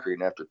concrete,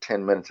 and after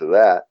 10 minutes of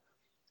that,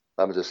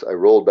 I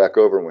rolled back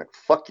over and went,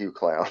 fuck you,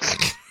 clowns.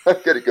 I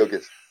got to go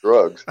get some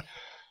drugs.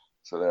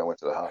 So then I went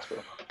to the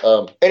hospital.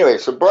 Anyway,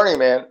 so Burning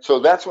Man. So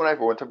that's when I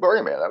went to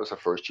Burning Man. That was the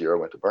first year I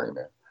went to Burning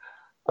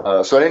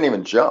Man. So I didn't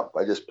even jump.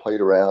 I just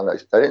played around. I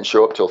didn't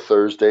show up till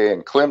Thursday,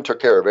 and Clem took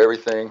care of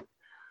everything.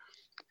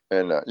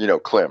 And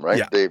Clem, right?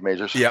 Yeah. Dave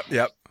Majors.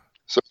 Yep.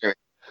 So anyway,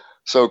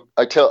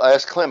 I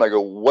asked Clem, I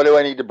go, what do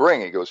I need to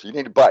bring? He goes, you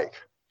need a bike.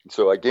 And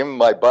so I give him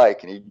my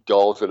bike, and he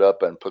dolls it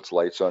up and puts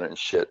lights on it and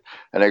shit.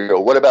 And I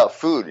go, what about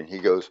food? And he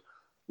goes,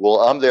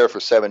 well, I'm there for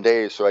 7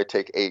 days, so I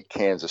take 8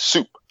 cans of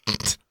soup.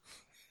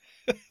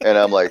 And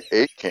I'm like,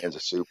 8 cans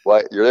of soup?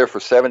 Why? You're there for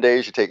 7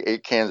 days, you take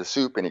 8 cans of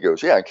soup? And he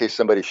goes, yeah, in case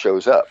somebody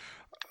shows up,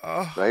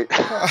 right?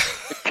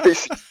 in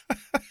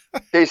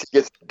case he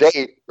gets a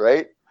date,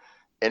 right?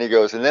 And he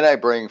goes, and then I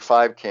bring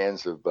 5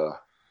 cans of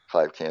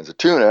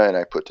tuna, and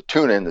I put the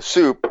tuna in the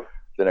soup.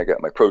 Then I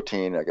got my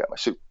protein, I got my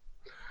soup.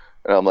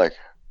 And I'm like,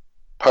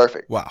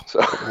 perfect. Wow. So,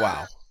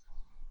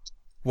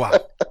 wow.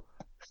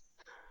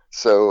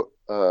 So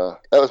that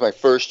was my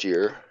first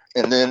year.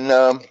 And then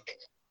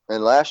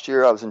and last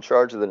year I was in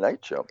charge of the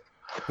night jump.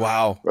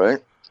 Wow.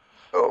 Right?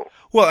 Oh.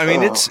 Well, I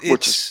mean,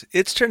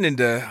 it's turned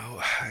into.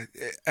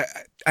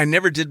 I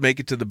never did make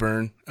it to the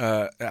burn.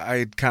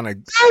 I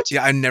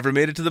never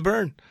made it to the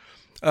burn.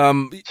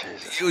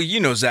 You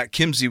know, Zach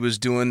Kimsey was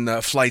doing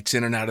flights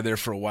in and out of there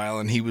for a while,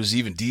 and he was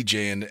even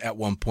DJing at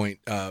one point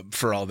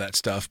for all that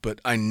stuff. But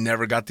I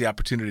never got the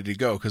opportunity to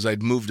go because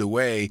I'd moved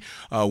away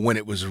when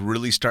it was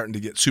really starting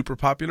to get super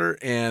popular,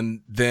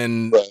 and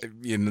then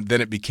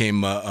then it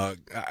became.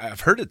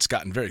 I've heard it's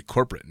gotten very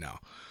corporate now.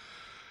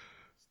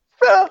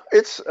 Yeah,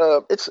 it's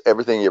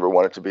everything you ever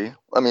want it to be.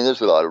 I mean,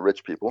 there's a lot of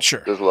rich people.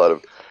 Sure. There's a lot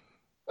of.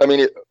 I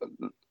mean,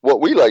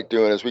 what we like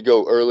doing is we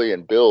go early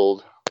and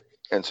build.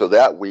 And so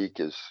that week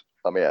is,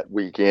 at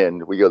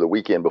weekend, we go the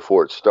weekend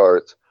before it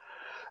starts.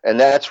 And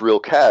that's real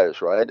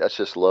cash, right? That's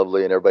just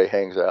lovely. And everybody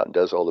hangs out and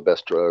does all the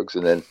best drugs.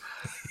 And then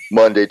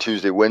Monday,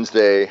 Tuesday,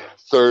 Wednesday,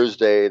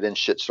 Thursday, then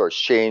shit starts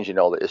changing.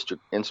 All the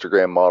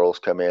Instagram models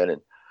come in.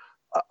 And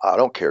I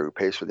don't care who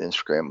pays for the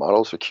Instagram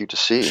models. They're cute to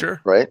see, sure,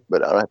 right?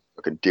 But I don't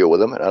have to deal with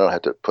them. And I don't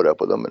have to put up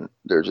with them. And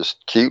they're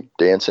just cute,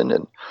 dancing.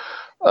 And,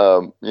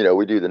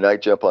 we do the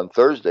night jump on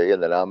Thursday,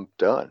 and then I'm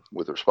done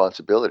with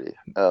responsibility.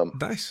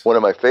 Nice. One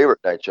of my favorite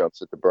night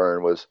jumps at the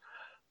Burn was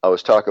I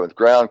was talking with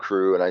ground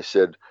crew, and I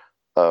said,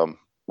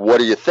 "What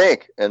do you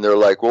think?" And they're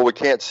like, "Well, we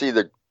can't see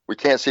the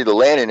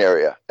landing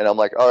area." And I'm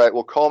like, "All right,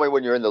 well, call me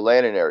when you're in the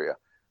landing area."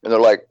 And they're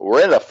like,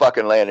 "We're in the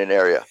fucking landing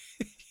area."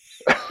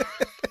 I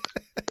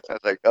was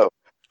like, "Oh,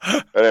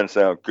 that doesn't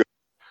sound good."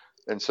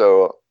 And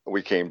so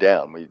we came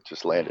down. We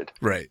just landed.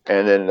 Right.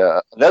 And then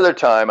another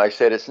time I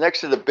said, it's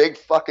next to the big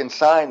fucking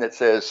sign that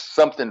says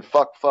something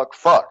fuck, fuck,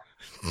 fuck.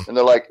 And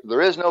they're like,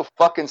 there is no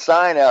fucking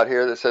sign out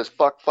here that says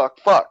fuck, fuck,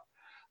 fuck.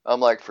 I'm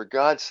like, for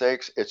God's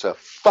sakes, it's a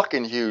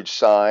fucking huge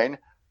sign.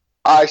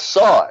 I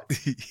saw it.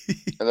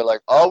 And they're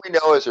like, all we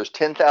know is there's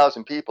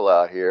 10,000 people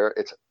out here.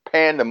 It's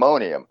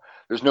pandemonium.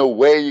 There's no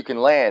way you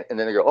can land. And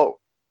then they go, oh,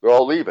 they're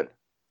all leaving.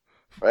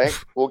 Right?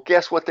 Well,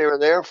 guess what they were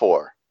there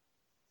for?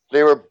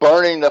 They were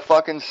burning the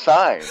fucking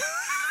sign,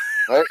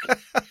 right?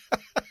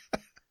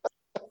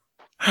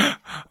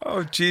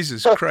 Oh,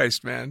 Jesus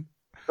Christ, man.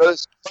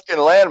 This fucking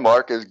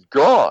landmark is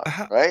gone,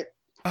 right?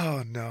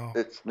 Oh, no.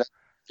 It's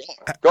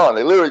not gone.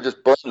 They literally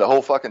just burned the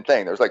whole fucking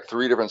thing. There's like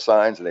 3 different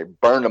signs, and they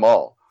burned them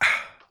all.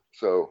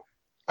 So,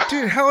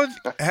 dude,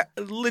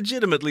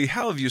 legitimately,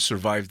 how have you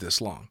survived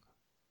this long?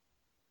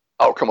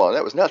 Oh, come on.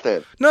 That was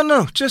nothing.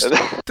 No. Just,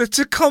 that's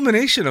a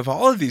culmination of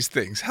all of these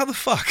things. How the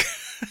fuck?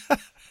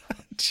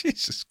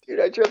 Jesus. Dude,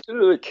 I jumped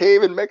into the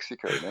cave in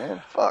Mexico,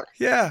 man. Fuck.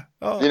 Yeah.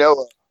 Oh. Do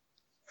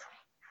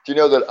you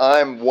know that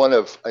I'm one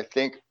of, I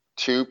think,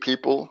 2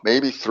 people,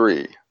 maybe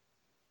 3,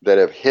 that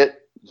have hit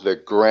the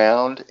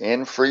ground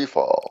in free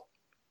fall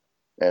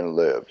and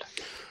lived.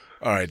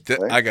 All right.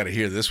 Right? I got to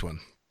hear this one.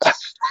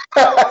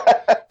 It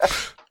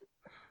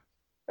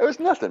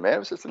was nothing, man. It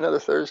was just another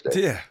Thursday.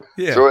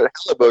 Yeah. So we're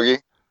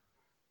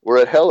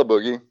at Hella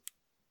Boogie.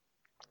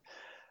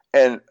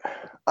 And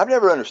I've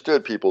never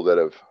understood people that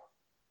have,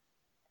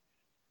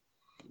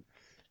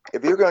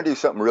 if you're going to do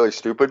something really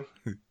stupid,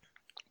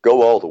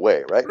 go all the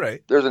way, right?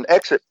 Right. There's an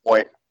exit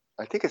point.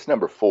 I think it's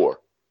number 4.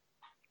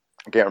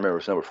 I can't remember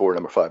if it's number 4 or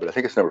number 5, but I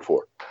think it's number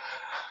 4.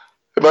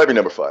 It might be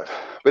number 5.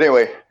 But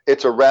anyway,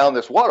 it's around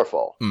this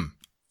waterfall. There's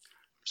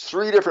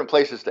 3 different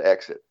places to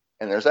exit,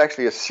 and there's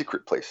actually a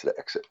secret place to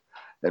exit.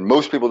 And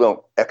most people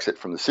don't exit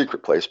from the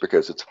secret place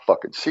because it's a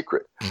fucking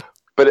secret.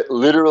 But it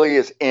literally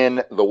is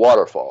in the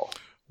waterfall.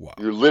 Wow.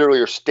 You literally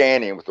are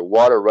standing with the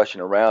water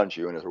rushing around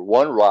you, and there's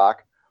one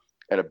rock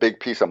and a big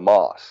piece of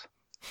moss,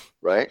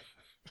 right?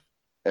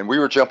 And we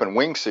were jumping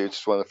wingsuits.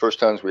 It's one of the first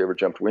times we ever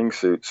jumped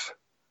wingsuits.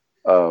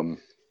 And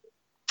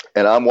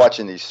I'm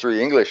watching these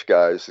 3 English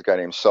guys, a guy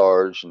named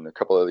Sarge and a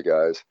couple other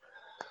guys.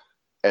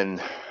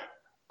 And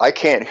I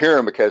can't hear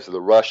them because of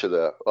the rush of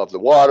the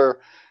water.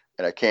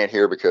 And I can't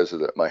hear because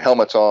of my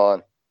helmet's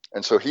on.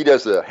 And so he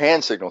does the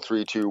hand signal,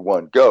 3, 2,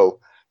 1, go.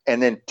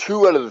 And then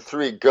 2 out of the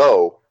 3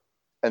 go.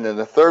 And then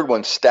the third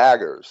one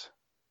staggers.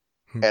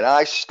 And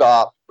I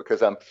stop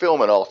because I'm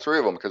filming all 3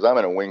 of them because I'm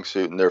in a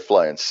wingsuit and they're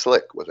flying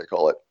slick, what they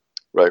call it,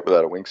 right,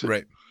 without a wingsuit.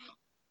 Right.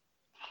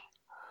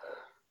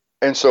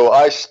 And so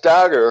I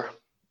stutter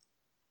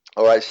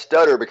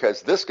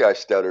because this guy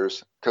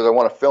stutters because I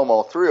want to film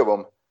all 3 of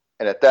them.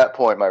 And at that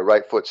point, my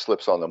right foot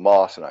slips on the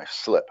moss and I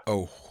slip.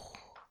 Oh.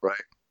 Right.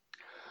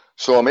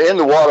 So I'm in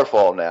the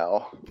waterfall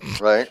now,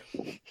 right?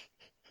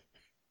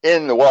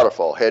 In the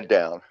waterfall, head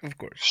down. Of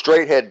course.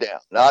 Straight head down.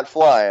 Not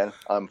flying.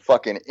 I'm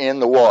fucking in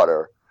the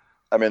water.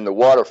 I'm in the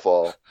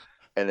waterfall.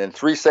 And then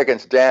 3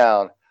 seconds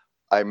down,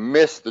 I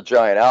miss the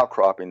giant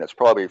outcropping that's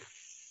probably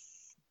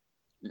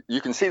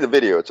you can see the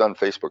video. It's on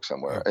Facebook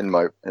somewhere in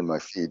my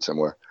feed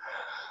somewhere.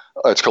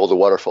 It's called the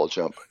waterfall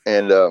jump.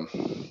 And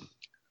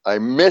I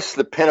miss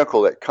the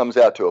pinnacle that comes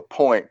out to a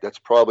point that's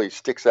probably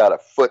sticks out a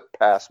foot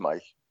past my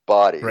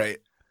body. Right.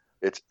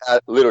 It's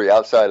literally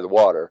outside of the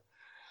water.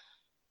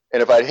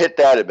 And if I'd hit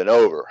that, it'd been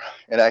over.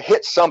 And I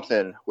hit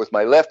something with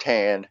my left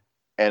hand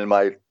and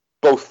my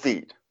both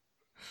feet.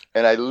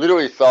 And I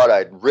literally thought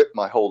I'd ripped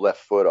my whole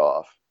left foot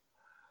off.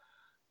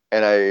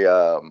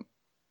 And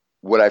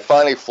when I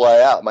finally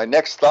fly out, my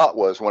next thought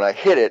was, when I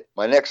hit it,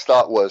 I'm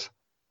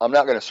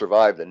not going to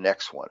survive the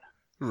next one.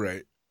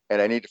 Right.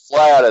 and I need to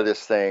fly out of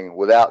this thing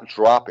without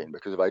dropping,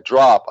 because if I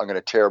drop, I'm going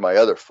to tear my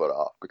other foot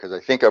off, because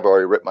I think I've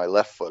already ripped my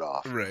left foot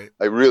off. Right.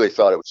 I really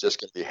thought it was just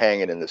going to be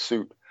hanging in the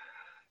suit.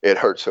 It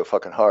hurt so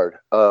fucking hard.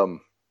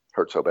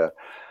 Hurt so bad.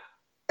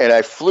 And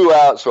I flew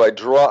out, so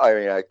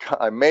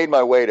I made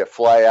my way to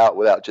fly out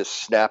without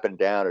just snapping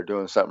down or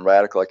doing something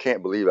radical. I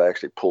can't believe I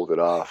actually pulled it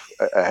off.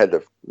 I had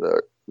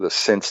the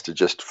sense to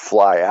just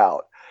fly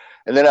out.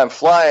 And then I'm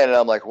flying, and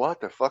I'm like,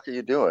 what the fuck are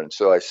you doing?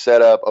 So I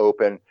set up,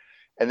 open,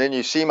 and then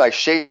you see my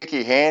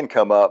shaky hand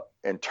come up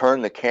and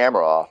turn the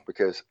camera off,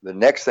 because the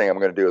next thing I'm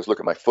going to do is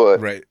look at my foot.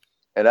 Right.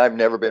 And I've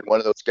never been one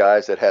of those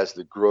guys that has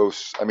the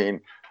gross,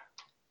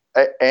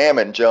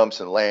 Ammon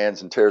jumps and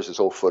lands and tears his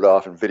whole foot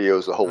off and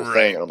videos the whole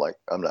thing. And I'm like,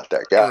 I'm not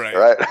that guy,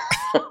 right?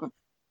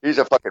 He's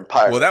a fucking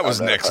pirate. Well, that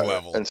was next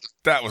level.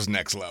 That was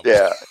next level.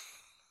 Yeah.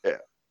 Yeah.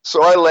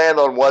 So I land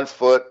on one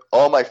foot.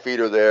 All my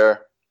feet are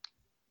there.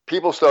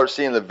 People start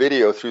seeing the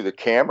video through the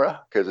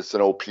camera, because it's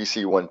an old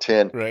PC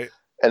 110. Right.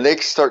 And they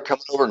start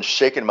coming over and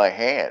shaking my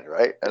hand,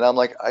 right? And I'm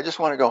like, I just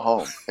want to go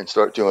home and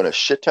start doing a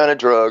shit ton of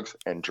drugs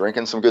and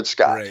drinking some good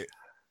scotch. Right.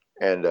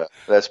 And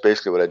that's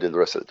basically what I did the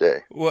rest of the day.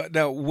 Well,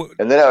 now,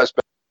 and then I was.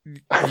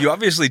 You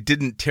obviously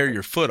didn't tear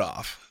your foot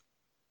off.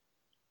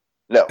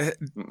 No,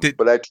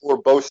 but I tore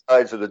both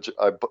sides of the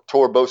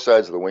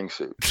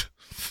wingsuit.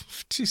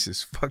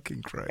 Jesus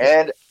fucking Christ!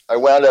 And I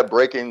wound up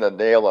breaking the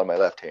nail on my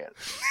left hand.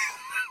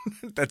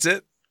 That's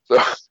it.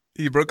 So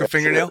you broke a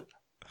fingernail.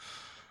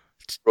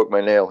 Broke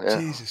my nail. Yeah.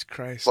 Jesus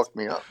Christ! Fucked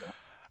me up.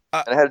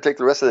 And I had to take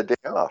the rest of the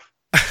day off.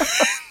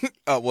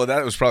 Oh well,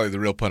 that was probably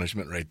the real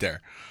punishment right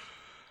there.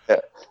 Yeah.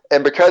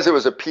 And because it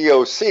was a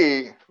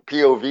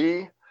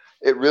POV,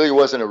 it really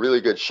wasn't a really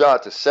good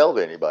shot to sell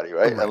to anybody,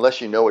 right? Unless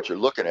you know what you're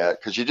looking at,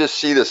 because you just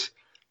see this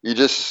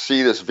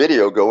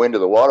video go into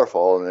the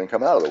waterfall and then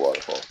come out of the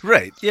waterfall.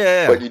 Right.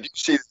 Yeah. But you do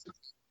see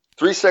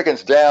 3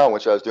 seconds down,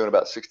 which I was doing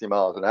about 60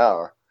 miles an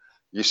hour.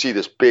 You see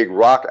this big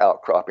rock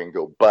outcropping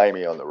go by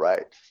me on the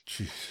right.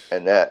 Jeez.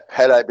 And that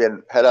had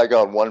I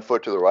gone 1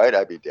 foot to the right,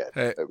 I'd be dead.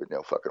 There would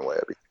no fucking way.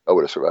 I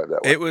would have survived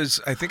that one.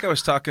 I think I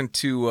was talking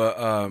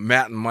to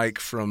Matt and Mike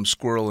from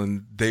Squirrel,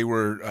 and they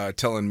were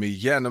telling me,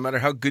 yeah, no matter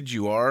how good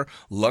you are,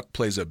 luck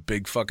plays a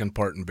big fucking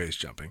part in base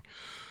jumping.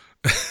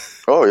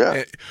 Oh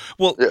yeah.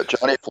 Well, yeah,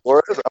 Johnny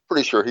Flores, I'm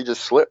pretty sure he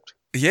just slipped.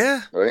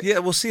 Yeah. Right? Yeah.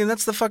 Well, see, and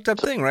that's the fucked up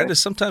thing, right? Is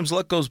sometimes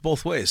luck goes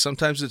both ways.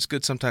 Sometimes it's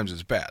good, sometimes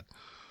it's bad.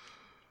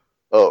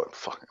 Oh,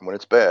 fucking when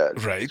it's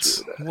bad. Right. It's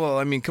really bad. Well,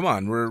 I mean, come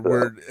on.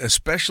 We're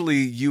especially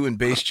you in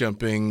base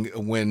jumping,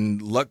 when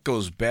luck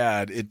goes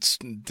bad,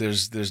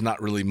 there's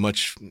not really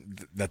much.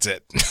 That's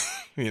it.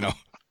 You know,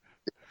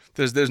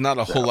 there's not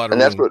a whole lot of room.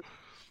 That's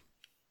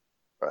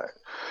right.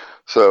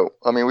 So,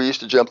 I mean, we used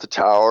to jump the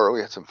tower.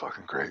 We had some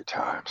fucking great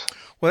times.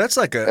 Well, that's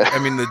like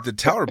the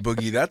tower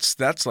boogie,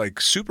 that's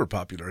like super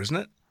popular, isn't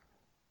it?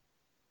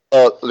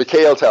 The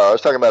KL Tower. I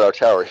was talking about our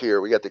tower here.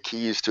 We got the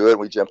keys to it.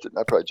 We jumped it.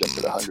 I probably jumped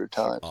it 100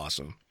 times.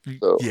 Awesome.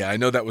 So, yeah, I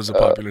know that was a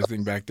popular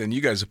thing back then.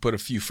 You guys have put a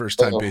few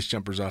first-time base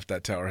jumpers off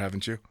that tower,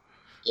 haven't you?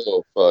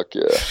 Oh, fuck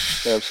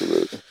yeah.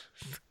 Absolutely.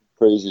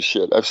 Crazy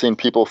shit. I've seen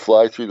people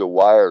fly through the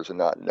wires and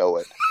not know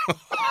it.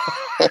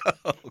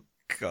 Oh,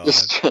 God.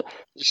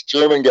 This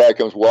German guy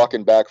comes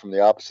walking back from the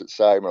opposite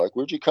side. And we're like,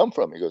 where'd you come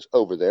from? He goes,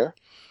 over there.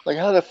 Like,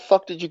 how the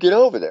fuck did you get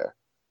over there?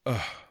 He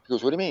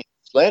goes, what do you mean?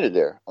 Landed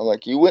there. I'm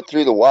like, you went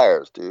through the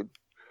wires, dude.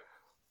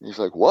 He's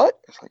like, what?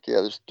 It's like,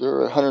 yeah,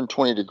 they're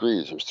 120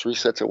 degrees. There's 3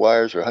 sets of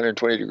wires, or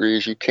 120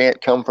 degrees. You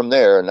can't come from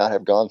there and not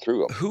have gone through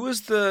them. Who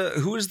is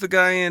the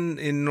guy in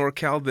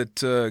NorCal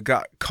that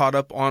got caught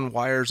up on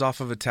wires off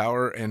of a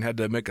tower and had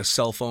to make a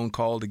cell phone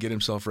call to get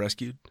himself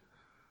rescued?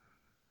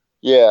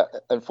 Yeah,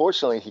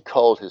 unfortunately, he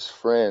called his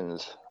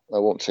friends. I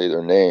won't say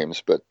their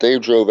names, but they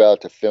drove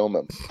out to film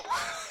him.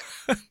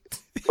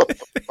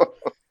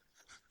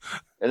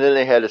 And then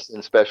they had to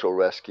send special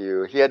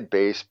rescue. He had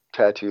base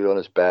tattooed on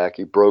his back.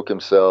 He broke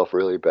himself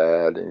really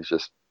bad. And he's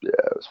just, yeah,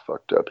 it was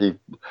fucked up.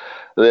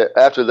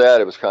 After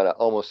that, it was kind of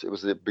it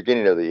was the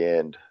beginning of the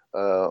end.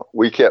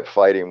 We kept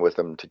fighting with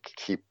them to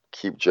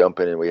keep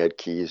jumping, and we had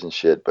keys and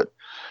shit, but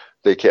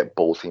they kept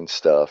bolting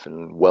stuff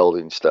and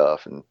welding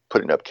stuff and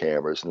putting up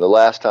cameras. And the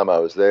last time I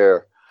was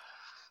there,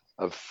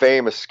 a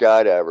famous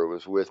skydiver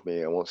was with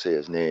me. I won't say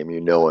his name. You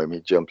know him. He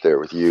jumped there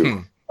with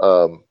you.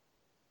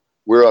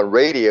 We're on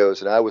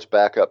radios, and I was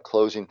back up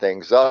closing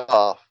things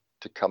off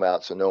to come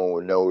out so no one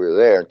would know we were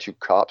there, and 2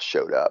 cops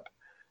showed up.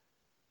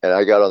 And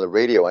I got on the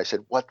radio. I said,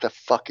 what the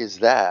fuck is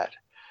that?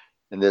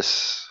 And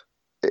this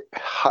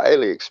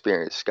highly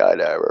experienced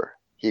skydiver,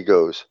 he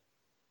goes,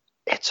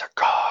 it's a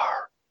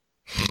car.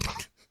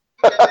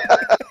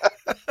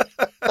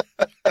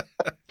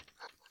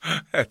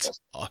 That's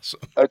awesome.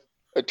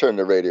 I turned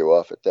the radio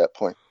off at that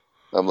point.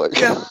 I'm like,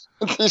 yeah.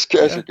 These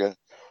guys are good.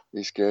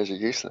 These guys are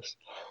useless.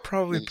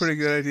 Probably a pretty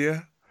good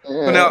idea.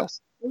 Yeah. Well,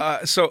 now,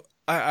 so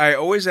I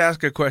always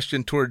ask a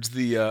question towards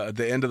the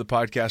end of the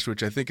podcast,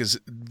 which I think is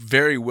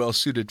very well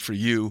suited for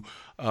you,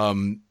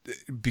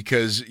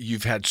 because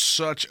you've had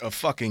such a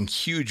fucking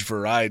huge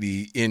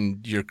variety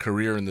in your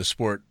career in the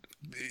sport.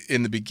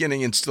 in the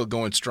beginning and still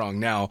going strong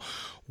now.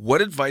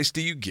 What advice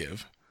do you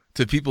give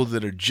to people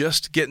that are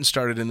just getting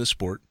started in the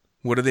sport?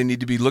 What do they need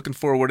to be looking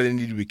for? What do they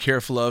need to be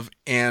careful of?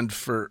 And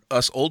for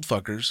us old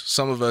fuckers,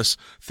 some of us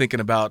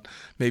thinking about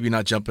maybe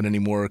not jumping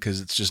anymore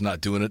because it's just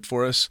not doing it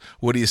for us.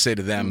 What do you say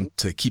to them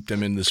to keep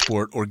them in the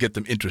sport or get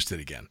them interested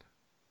again?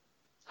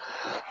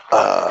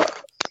 I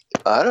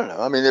don't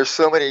know. I mean, there's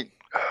so many.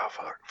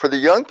 For the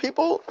young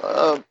people,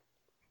 what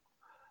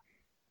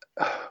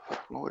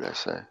would I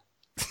say?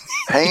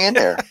 Hang in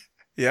there.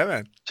 Yeah,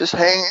 man. Just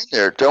hang in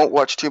there. Don't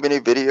watch too many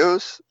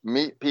videos.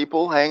 Meet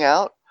people. Hang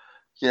out.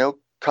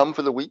 Come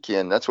for the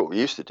weekend. That's what we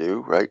used to do,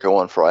 right? Go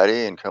on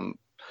Friday and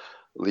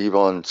leave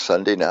on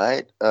Sunday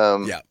night.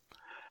 Yeah.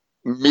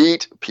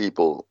 Meet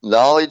people.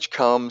 Knowledge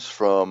comes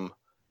from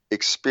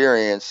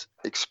experience.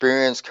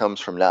 Experience comes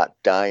from not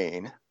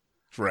dying.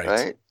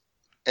 Right?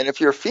 And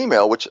if you're a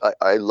female, which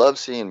I love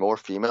seeing more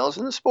females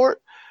in the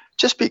sport,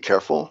 just be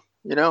careful.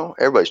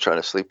 Everybody's trying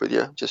to sleep with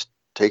you. Just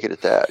take it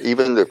at that.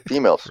 Even the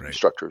female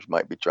instructors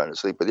might be trying to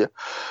sleep with you.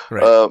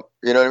 Right.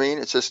 You know what I mean?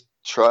 It's just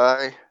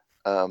try.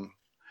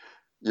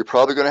 You're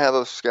probably going to have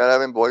a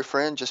skydiving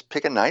boyfriend. Just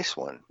pick a nice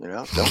one.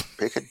 Don't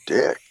pick a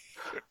dick.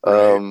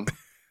 And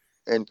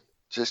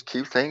just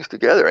keep things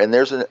together. And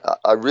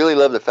I really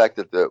love the fact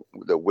that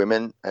the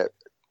women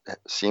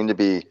seem to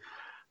be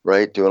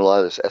doing a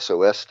lot of this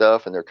SOS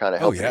stuff, and they're kind of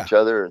helping each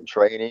other and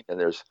training. And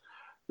there's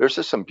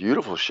just some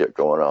beautiful shit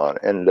going on.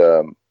 And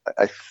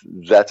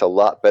that's a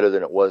lot better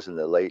than it was in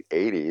the late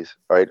 80s,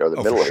 right? Or the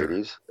middle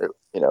 80s. It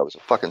was a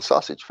fucking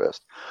sausage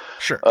fest.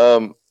 Sure.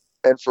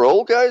 And for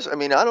old guys, I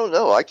mean, I don't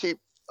know. I keep,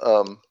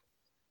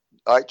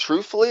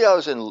 truthfully, I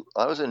was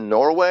in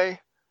Norway,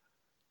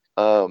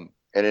 and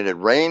it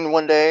had rained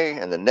one day,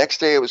 and the next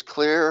day it was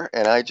clear,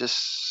 and I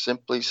just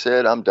simply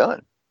said, I'm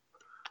done.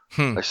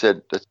 I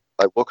said,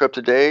 I woke up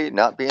today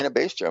not being a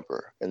base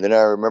jumper. And then I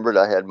remembered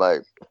I had my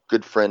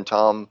good friend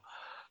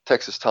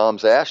Texas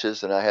Tom's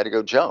ashes, and I had to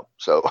go jump.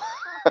 So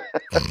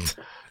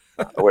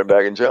I went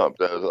back and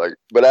jumped. I was like,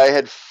 but I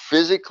had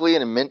physically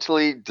and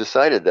mentally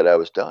decided that I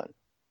was done.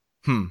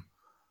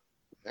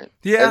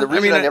 Yeah. And the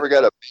reason I never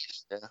got a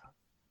base,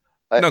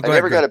 I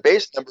never got a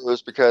base number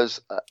was because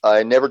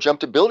I never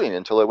jumped a building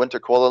until I went to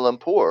Kuala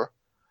Lumpur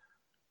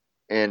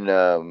in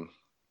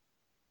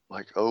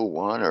like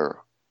 01 or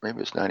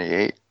maybe it's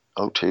 98,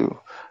 02.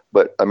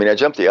 But I mean, I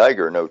jumped the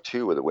Eiger in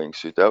 02 with a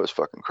wingsuit. That was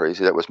fucking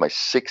crazy. That was my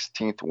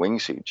 16th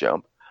wingsuit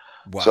jump.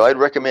 Wow. So I'd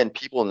recommend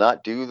people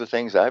not do the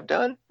things I've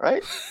done,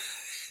 right?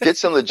 Get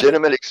some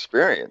legitimate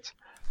experience.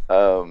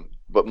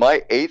 But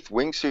my 8th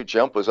wingsuit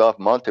jump was off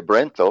Monte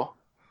Brento,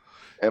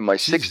 and my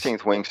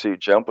 16th wingsuit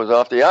jump was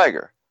off the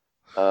Eiger,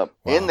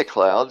 in the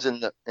clouds,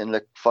 in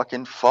the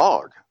fucking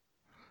fog.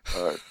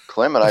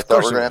 Clem and I thought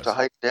we were going to have to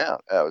hike down.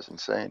 That was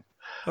insane.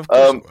 Of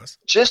course it was.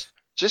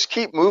 Just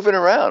keep moving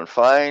around.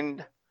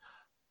 Find,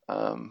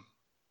 if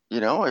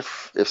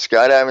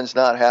skydiving's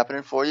not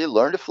happening for you,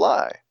 learn to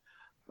fly.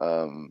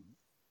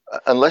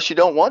 Unless you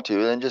don't want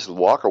to, then just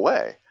walk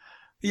away.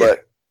 Yeah.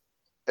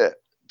 But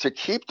to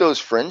keep those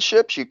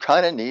friendships, you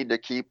kind of need to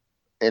keep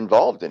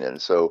involved in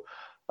it. So,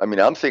 I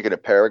mean, I'm thinking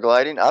of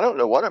paragliding. I don't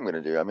know what I'm going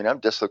to do. I mean,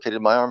 I've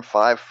dislocated my arm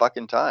 5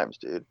 fucking times,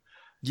 dude.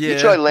 Yeah, you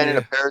try landing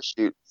a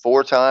parachute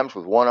 4 times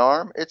with one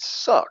arm, it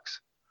sucks.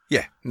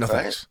 Yeah, no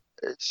thanks.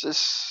 It's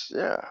just,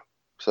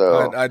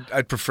 So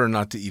I'd prefer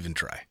not to even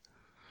try.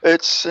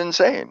 It's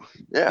insane.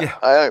 Yeah.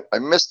 I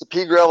missed the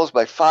pea gravels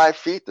by 5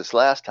 feet this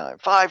last time.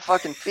 5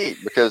 fucking feet,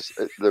 because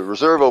the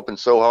reserve opened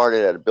so hard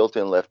it had a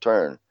built-in left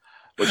turn,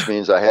 which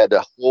means I had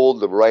to hold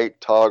the right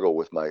toggle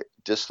with my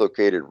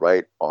dislocated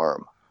right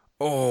arm.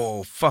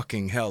 Oh,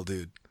 fucking hell,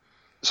 dude.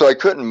 So I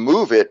couldn't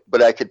move it,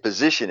 but I could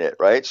position it,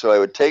 right? So I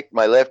would take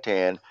my left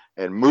hand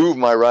and move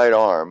my right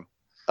arm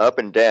up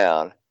and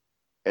down,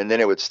 and then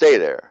it would stay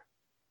there.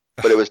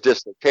 But it was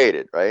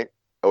dislocated, right?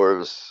 Or it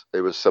was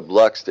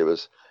subluxed. It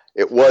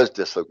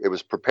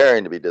was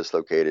preparing to be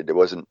dislocated. There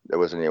wasn't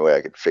any way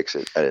I could fix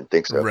it. I didn't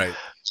think so. Right.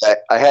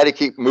 I had to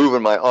keep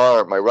moving my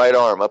right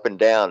arm up and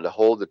down to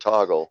hold the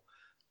toggle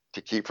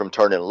to keep from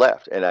turning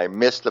left. And I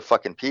missed the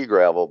fucking pea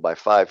gravel by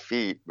 5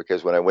 feet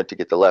because when I went to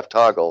get the left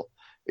toggle,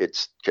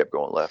 it kept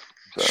going left.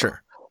 So,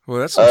 sure. Well,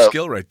 that's some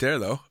skill right there,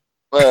 though.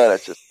 Well,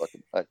 that's just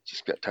I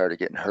just got tired of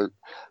getting hurt.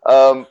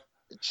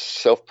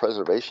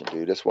 Self-preservation,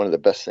 dude. That's one of the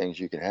best things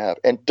you can have.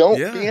 And don't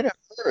be in a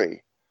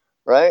hurry,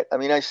 right? I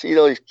mean, I see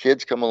all these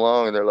kids come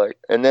along and they're like,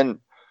 and then,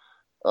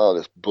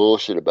 this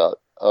bullshit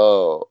about,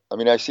 I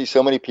mean, I see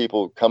so many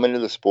people come into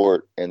the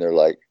sport and they're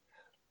like,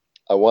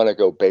 I want to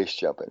go base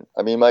jumping.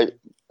 I mean,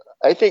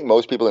 I think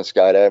most people in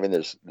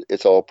skydiving,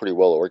 it's all pretty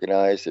well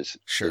organized.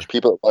 There's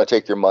people that want to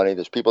take your money.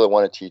 There's people that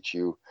want to teach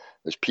you.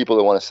 There's people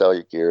that want to sell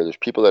you gear. There's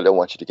people that don't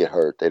want you to get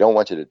hurt. They don't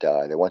want you to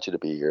die. They want you to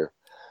be here.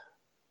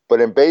 But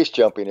in base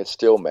jumping, it's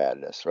still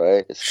madness,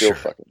 right? It's still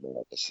fucking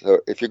madness. So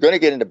if you're going to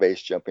get into base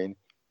jumping,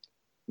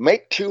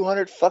 make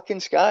 200 fucking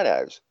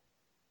skydives.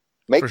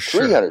 Make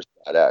 300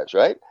 skydives,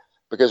 right?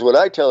 Because what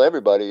I tell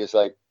everybody is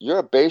like, you're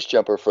a base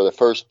jumper for the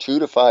first 2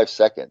 to 5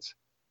 seconds.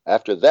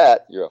 After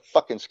that, you're a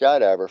fucking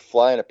skydiver,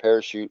 flying a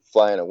parachute,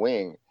 flying a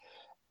wing.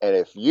 And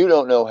if you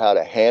don't know how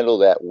to handle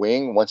that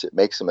wing once it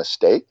makes a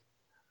mistake,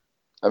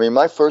 I mean,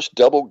 my first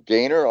double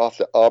gainer off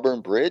the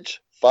Auburn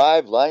Bridge,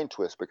 5 line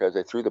twists because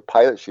I threw the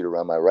pilot chute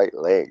around my right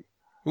leg.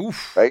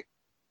 Oof. Right?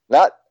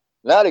 Not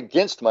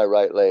against my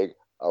right leg,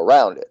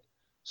 around it.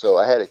 So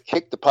I had to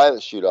kick the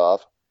pilot chute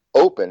off,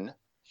 open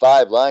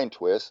 5 line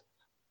twists,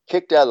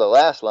 kicked out of the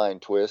last line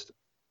twist,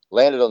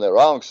 landed on the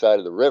wrong side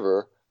of the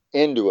river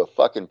into a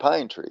fucking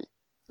pine tree.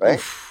 Right?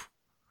 Oof.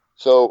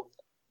 So,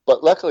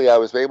 but luckily I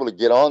was able to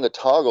get on the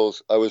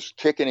toggles. I was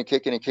kicking and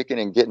kicking and kicking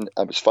and getting,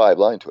 I was 5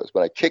 line twists.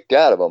 When I kicked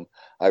out of them,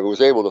 I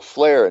was able to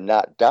flare and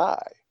not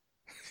die.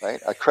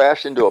 Right? I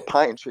crashed into a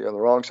pine tree on the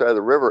wrong side of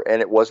the river,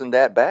 and it wasn't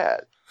that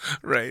bad.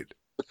 Right.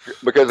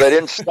 Because I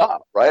didn't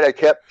stop. Right? I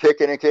kept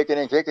kicking and kicking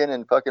and kicking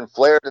and fucking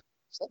flared a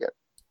second.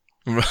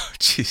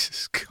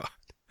 Jesus God.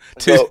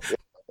 Dude, So, yeah,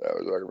 that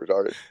was fucking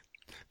retarded.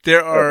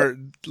 there are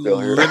Still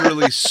here.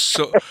 literally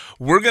so.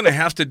 We're gonna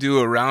have to do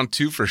a round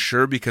 2 for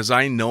sure because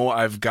I know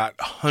I've got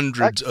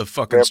hundreds of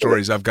fucking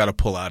stories I've got to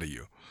pull out of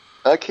you.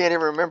 I can't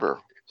even remember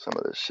some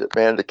of this shit,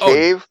 man. The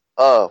cave?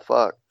 Oh,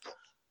 fuck.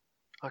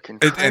 Fucking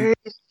crazy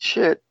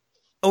shit.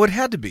 Oh, it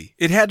had to be.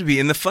 It had to be.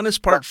 And the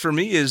funnest part for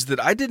me is that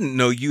I didn't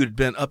know you had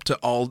been up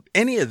to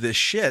any of this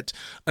shit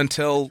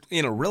until,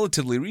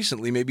 relatively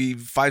recently, maybe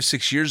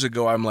 5-6 years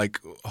ago. I'm like,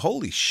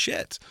 holy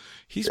shit.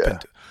 He's been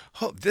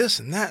this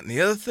and that and the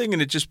other thing.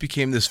 And it just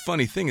became this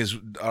funny thing is,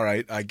 all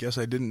right, I guess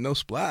I didn't know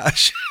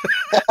Splash.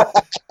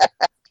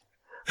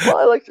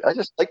 Well, I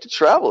just like to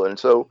travel. And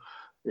so,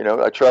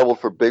 I traveled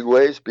for big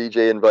ways.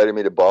 BJ invited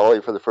me to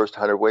Bali for the first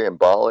 100-way in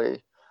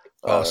Bali.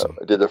 Awesome.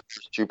 I did the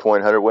first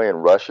 2-point 100-way in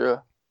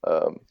Russia.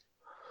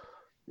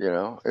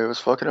 It was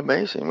fucking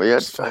amazing. We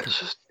had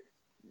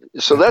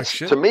that's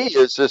to me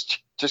is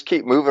just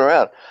keep moving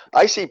around.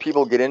 I see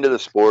people get into the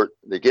sport,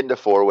 they get into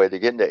 4-way, they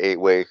get into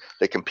 8-way,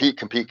 they compete.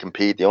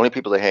 The only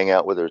people they hang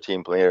out with are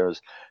team players,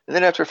 and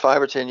then after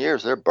 5 or 10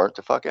 years, they're burnt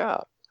the fuck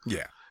out.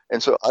 Yeah.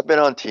 And so I've been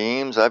on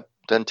teams. I've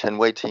done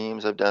 10-way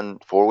teams. I've done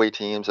 4-way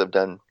teams. I've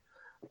done,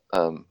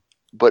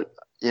 but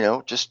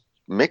just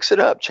mix it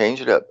up, change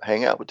it up,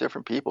 hang out with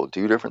different people,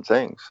 do different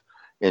things,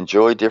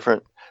 enjoy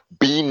different.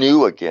 Be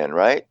new again,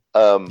 right?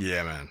 Yeah,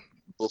 man.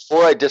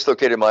 Before I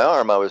dislocated my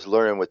arm, I was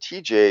learning with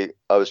TJ.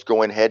 I was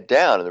going head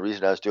down, and the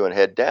reason I was doing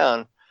head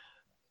down,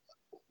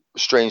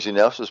 strangely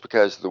enough, was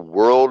because the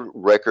world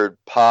record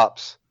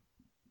pops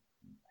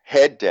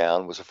head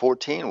down was a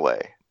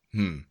 14-way,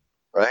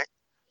 right?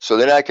 So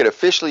then I could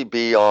officially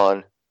be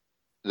on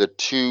the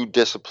 2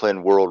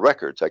 discipline world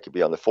records. I could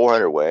be on the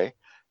 400-way,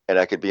 and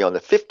I could be on the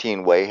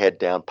 15-way head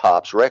down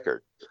pops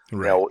record.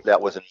 Right. Now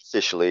that wasn't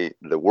officially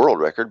the world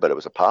record, but it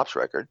was a pops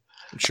record.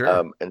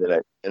 Sure.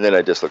 And then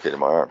I dislocated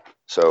my arm,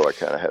 so I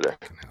kind of had to.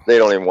 They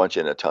don't even want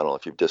you in a tunnel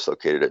if you've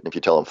dislocated it. And if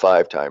you tell them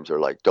 5 times, they're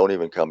like, "Don't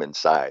even come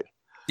inside."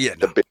 Yeah.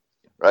 No.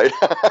 Right?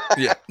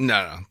 Yeah.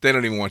 No. They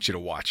don't even want you to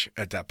watch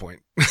at that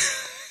point.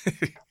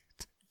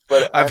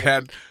 But I've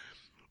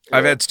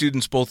had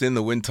students both in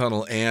the wind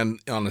tunnel and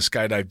on a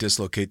skydive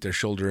dislocate their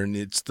shoulder, and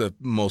it's the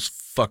most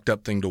fucked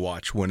up thing to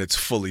watch when it's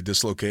fully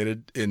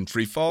dislocated in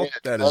free fall.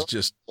 That is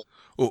just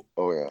oh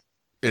yeah,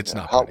 it's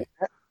not pretty.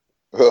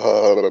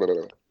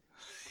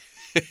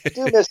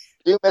 Do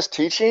you miss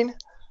teaching?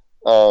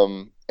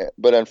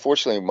 But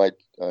unfortunately, my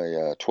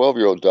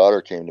 12-year-old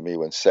daughter came to me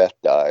when Seth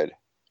died,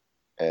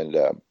 and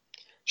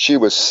she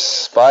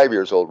was 5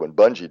 years old when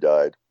Bungie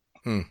died.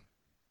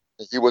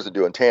 He wasn't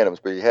doing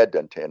tandems, but he had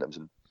done tandems,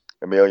 and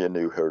Amelia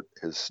knew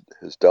his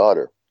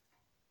daughter,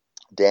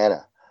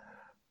 Dana.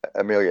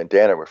 Amelia and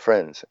Dana were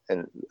friends,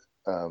 and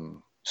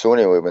so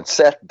anyway, when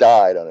Seth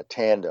died on a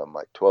tandem,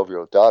 my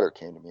 12-year-old daughter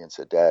came to me and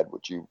said, "Dad,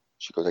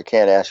 she goes, I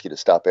can't ask you to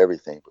stop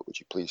everything, but would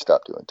you please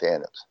stop doing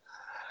tandems?"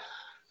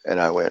 And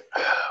I went,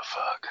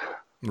 fuck.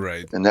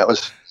 Right. And I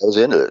was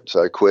into it.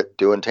 So I quit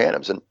doing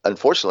tandems. And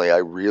unfortunately, I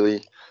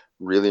really,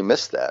 really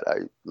missed that.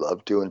 I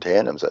loved doing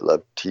tandems. I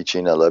loved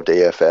teaching. I loved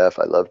AFF.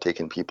 I loved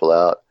taking people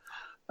out.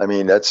 I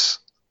mean,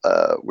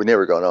 we've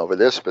never gone over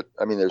this, but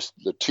I mean, there's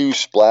the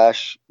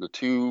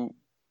 2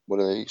 what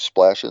are they,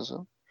 splashes,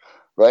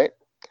 right?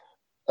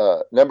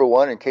 Number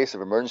 1, in case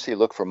of emergency,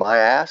 look for my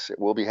ass.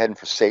 We'll be heading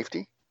for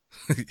safety.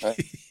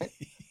 Right?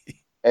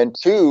 And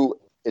 2,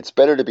 it's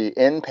better to be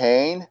in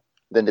pain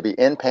than to be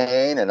in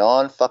pain and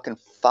on fucking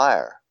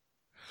fire.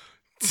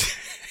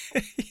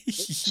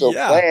 So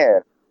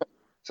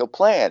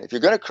plan. If you're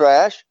going to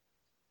crash,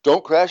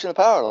 don't crash in the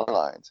power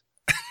lines.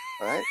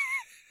 All right?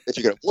 If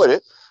you can avoid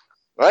it,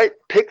 right?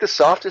 Pick the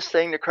softest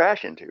thing to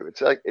crash into.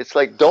 It's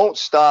like don't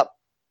stop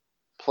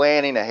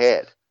planning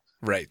ahead.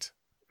 Right.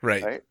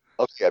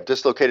 Okay, I've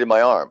dislocated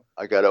my arm.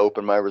 I got to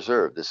open my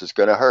reserve. This is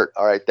going to hurt.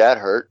 All right, that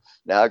hurt.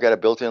 Now I got a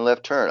built-in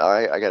left turn. All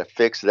right, I got to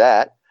fix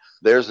that.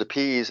 There's the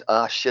P's.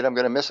 Ah, shit, I'm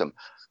going to miss them.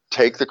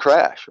 Take the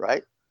crash,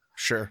 right?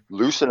 Sure.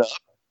 Loosen up.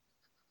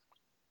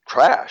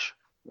 Crash,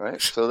 right?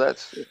 So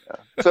that's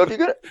so if you're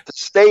going to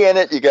stay in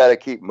it, you got to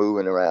keep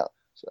moving around.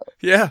 So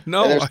yeah,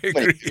 no, I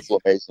agree.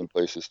 Amazing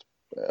places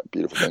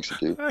Beautiful things to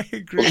do. I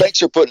agree. Well, thanks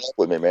for putting up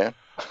with me, man.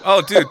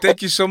 Oh, dude,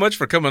 thank you so much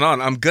for coming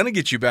on. I'm going to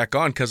get you back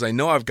on because I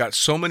know I've got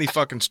so many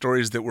fucking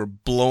stories that we're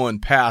blowing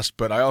past,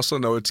 but I also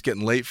know it's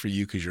getting late for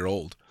you because you're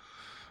old.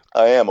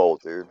 I am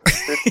old, dude.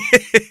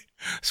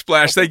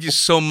 Splash, thank you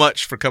so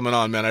much for coming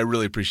on, man. I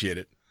really appreciate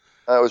it.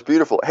 It was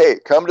beautiful. Hey,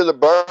 come to the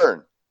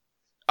burn.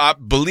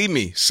 Believe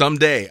me,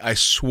 someday, I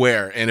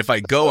swear. And if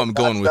I go, I'm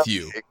going with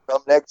you.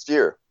 Come next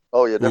year.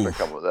 Oh, yeah, definitely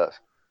come with us.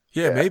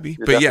 Yeah, maybe.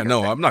 But yeah,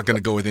 no, I'm not going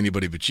to go with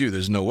anybody but you.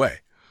 There's no way.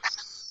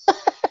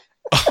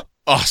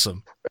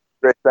 Awesome.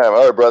 Great time.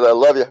 All right, brother. I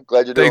love you.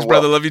 Glad you're doing well. Thanks,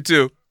 brother. Love you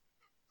too.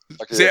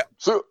 See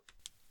ya.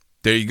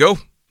 There you go.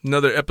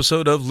 Another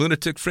episode of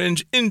Lunatic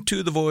Fringe,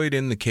 Into the Void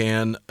in the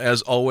Can.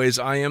 As always,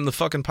 I am the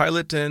fucking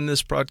pilot, and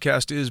this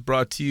broadcast is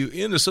brought to you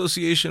in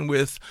association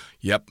with,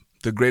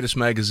 the greatest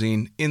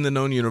magazine in the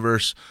known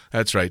universe.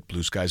 That's right,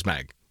 Blue Skies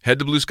Mag. Head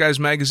to Blue Skies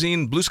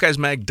Magazine.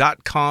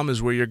 BlueSkiesMag.com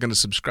is where you're going to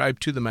subscribe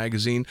to the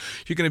magazine.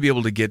 You're going to be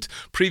able to get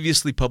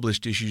previously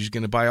published issues. You're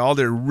going to buy all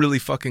their really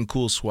fucking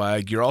cool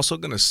swag. You're also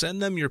going to send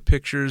them your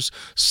pictures,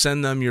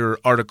 send them your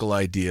article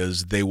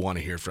ideas. They want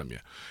to hear from you.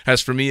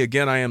 As for me,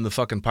 again, I am the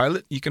fucking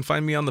pilot. You can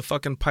find me on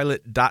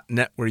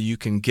thefuckingpilot.net where you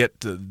can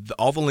get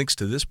all the links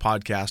to this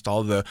podcast,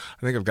 I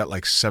think I've got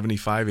like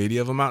 75, 80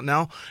 of them out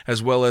now,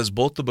 as well as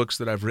both the books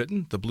that I've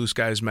written, the Blue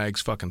Skies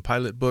Mag's fucking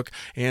pilot book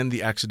and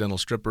the Accidental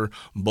Stripper,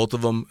 both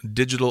of them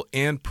digital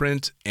and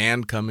print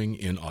and coming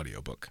in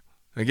audiobook.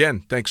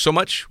 Again, thanks so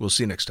much. We'll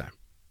see you next time.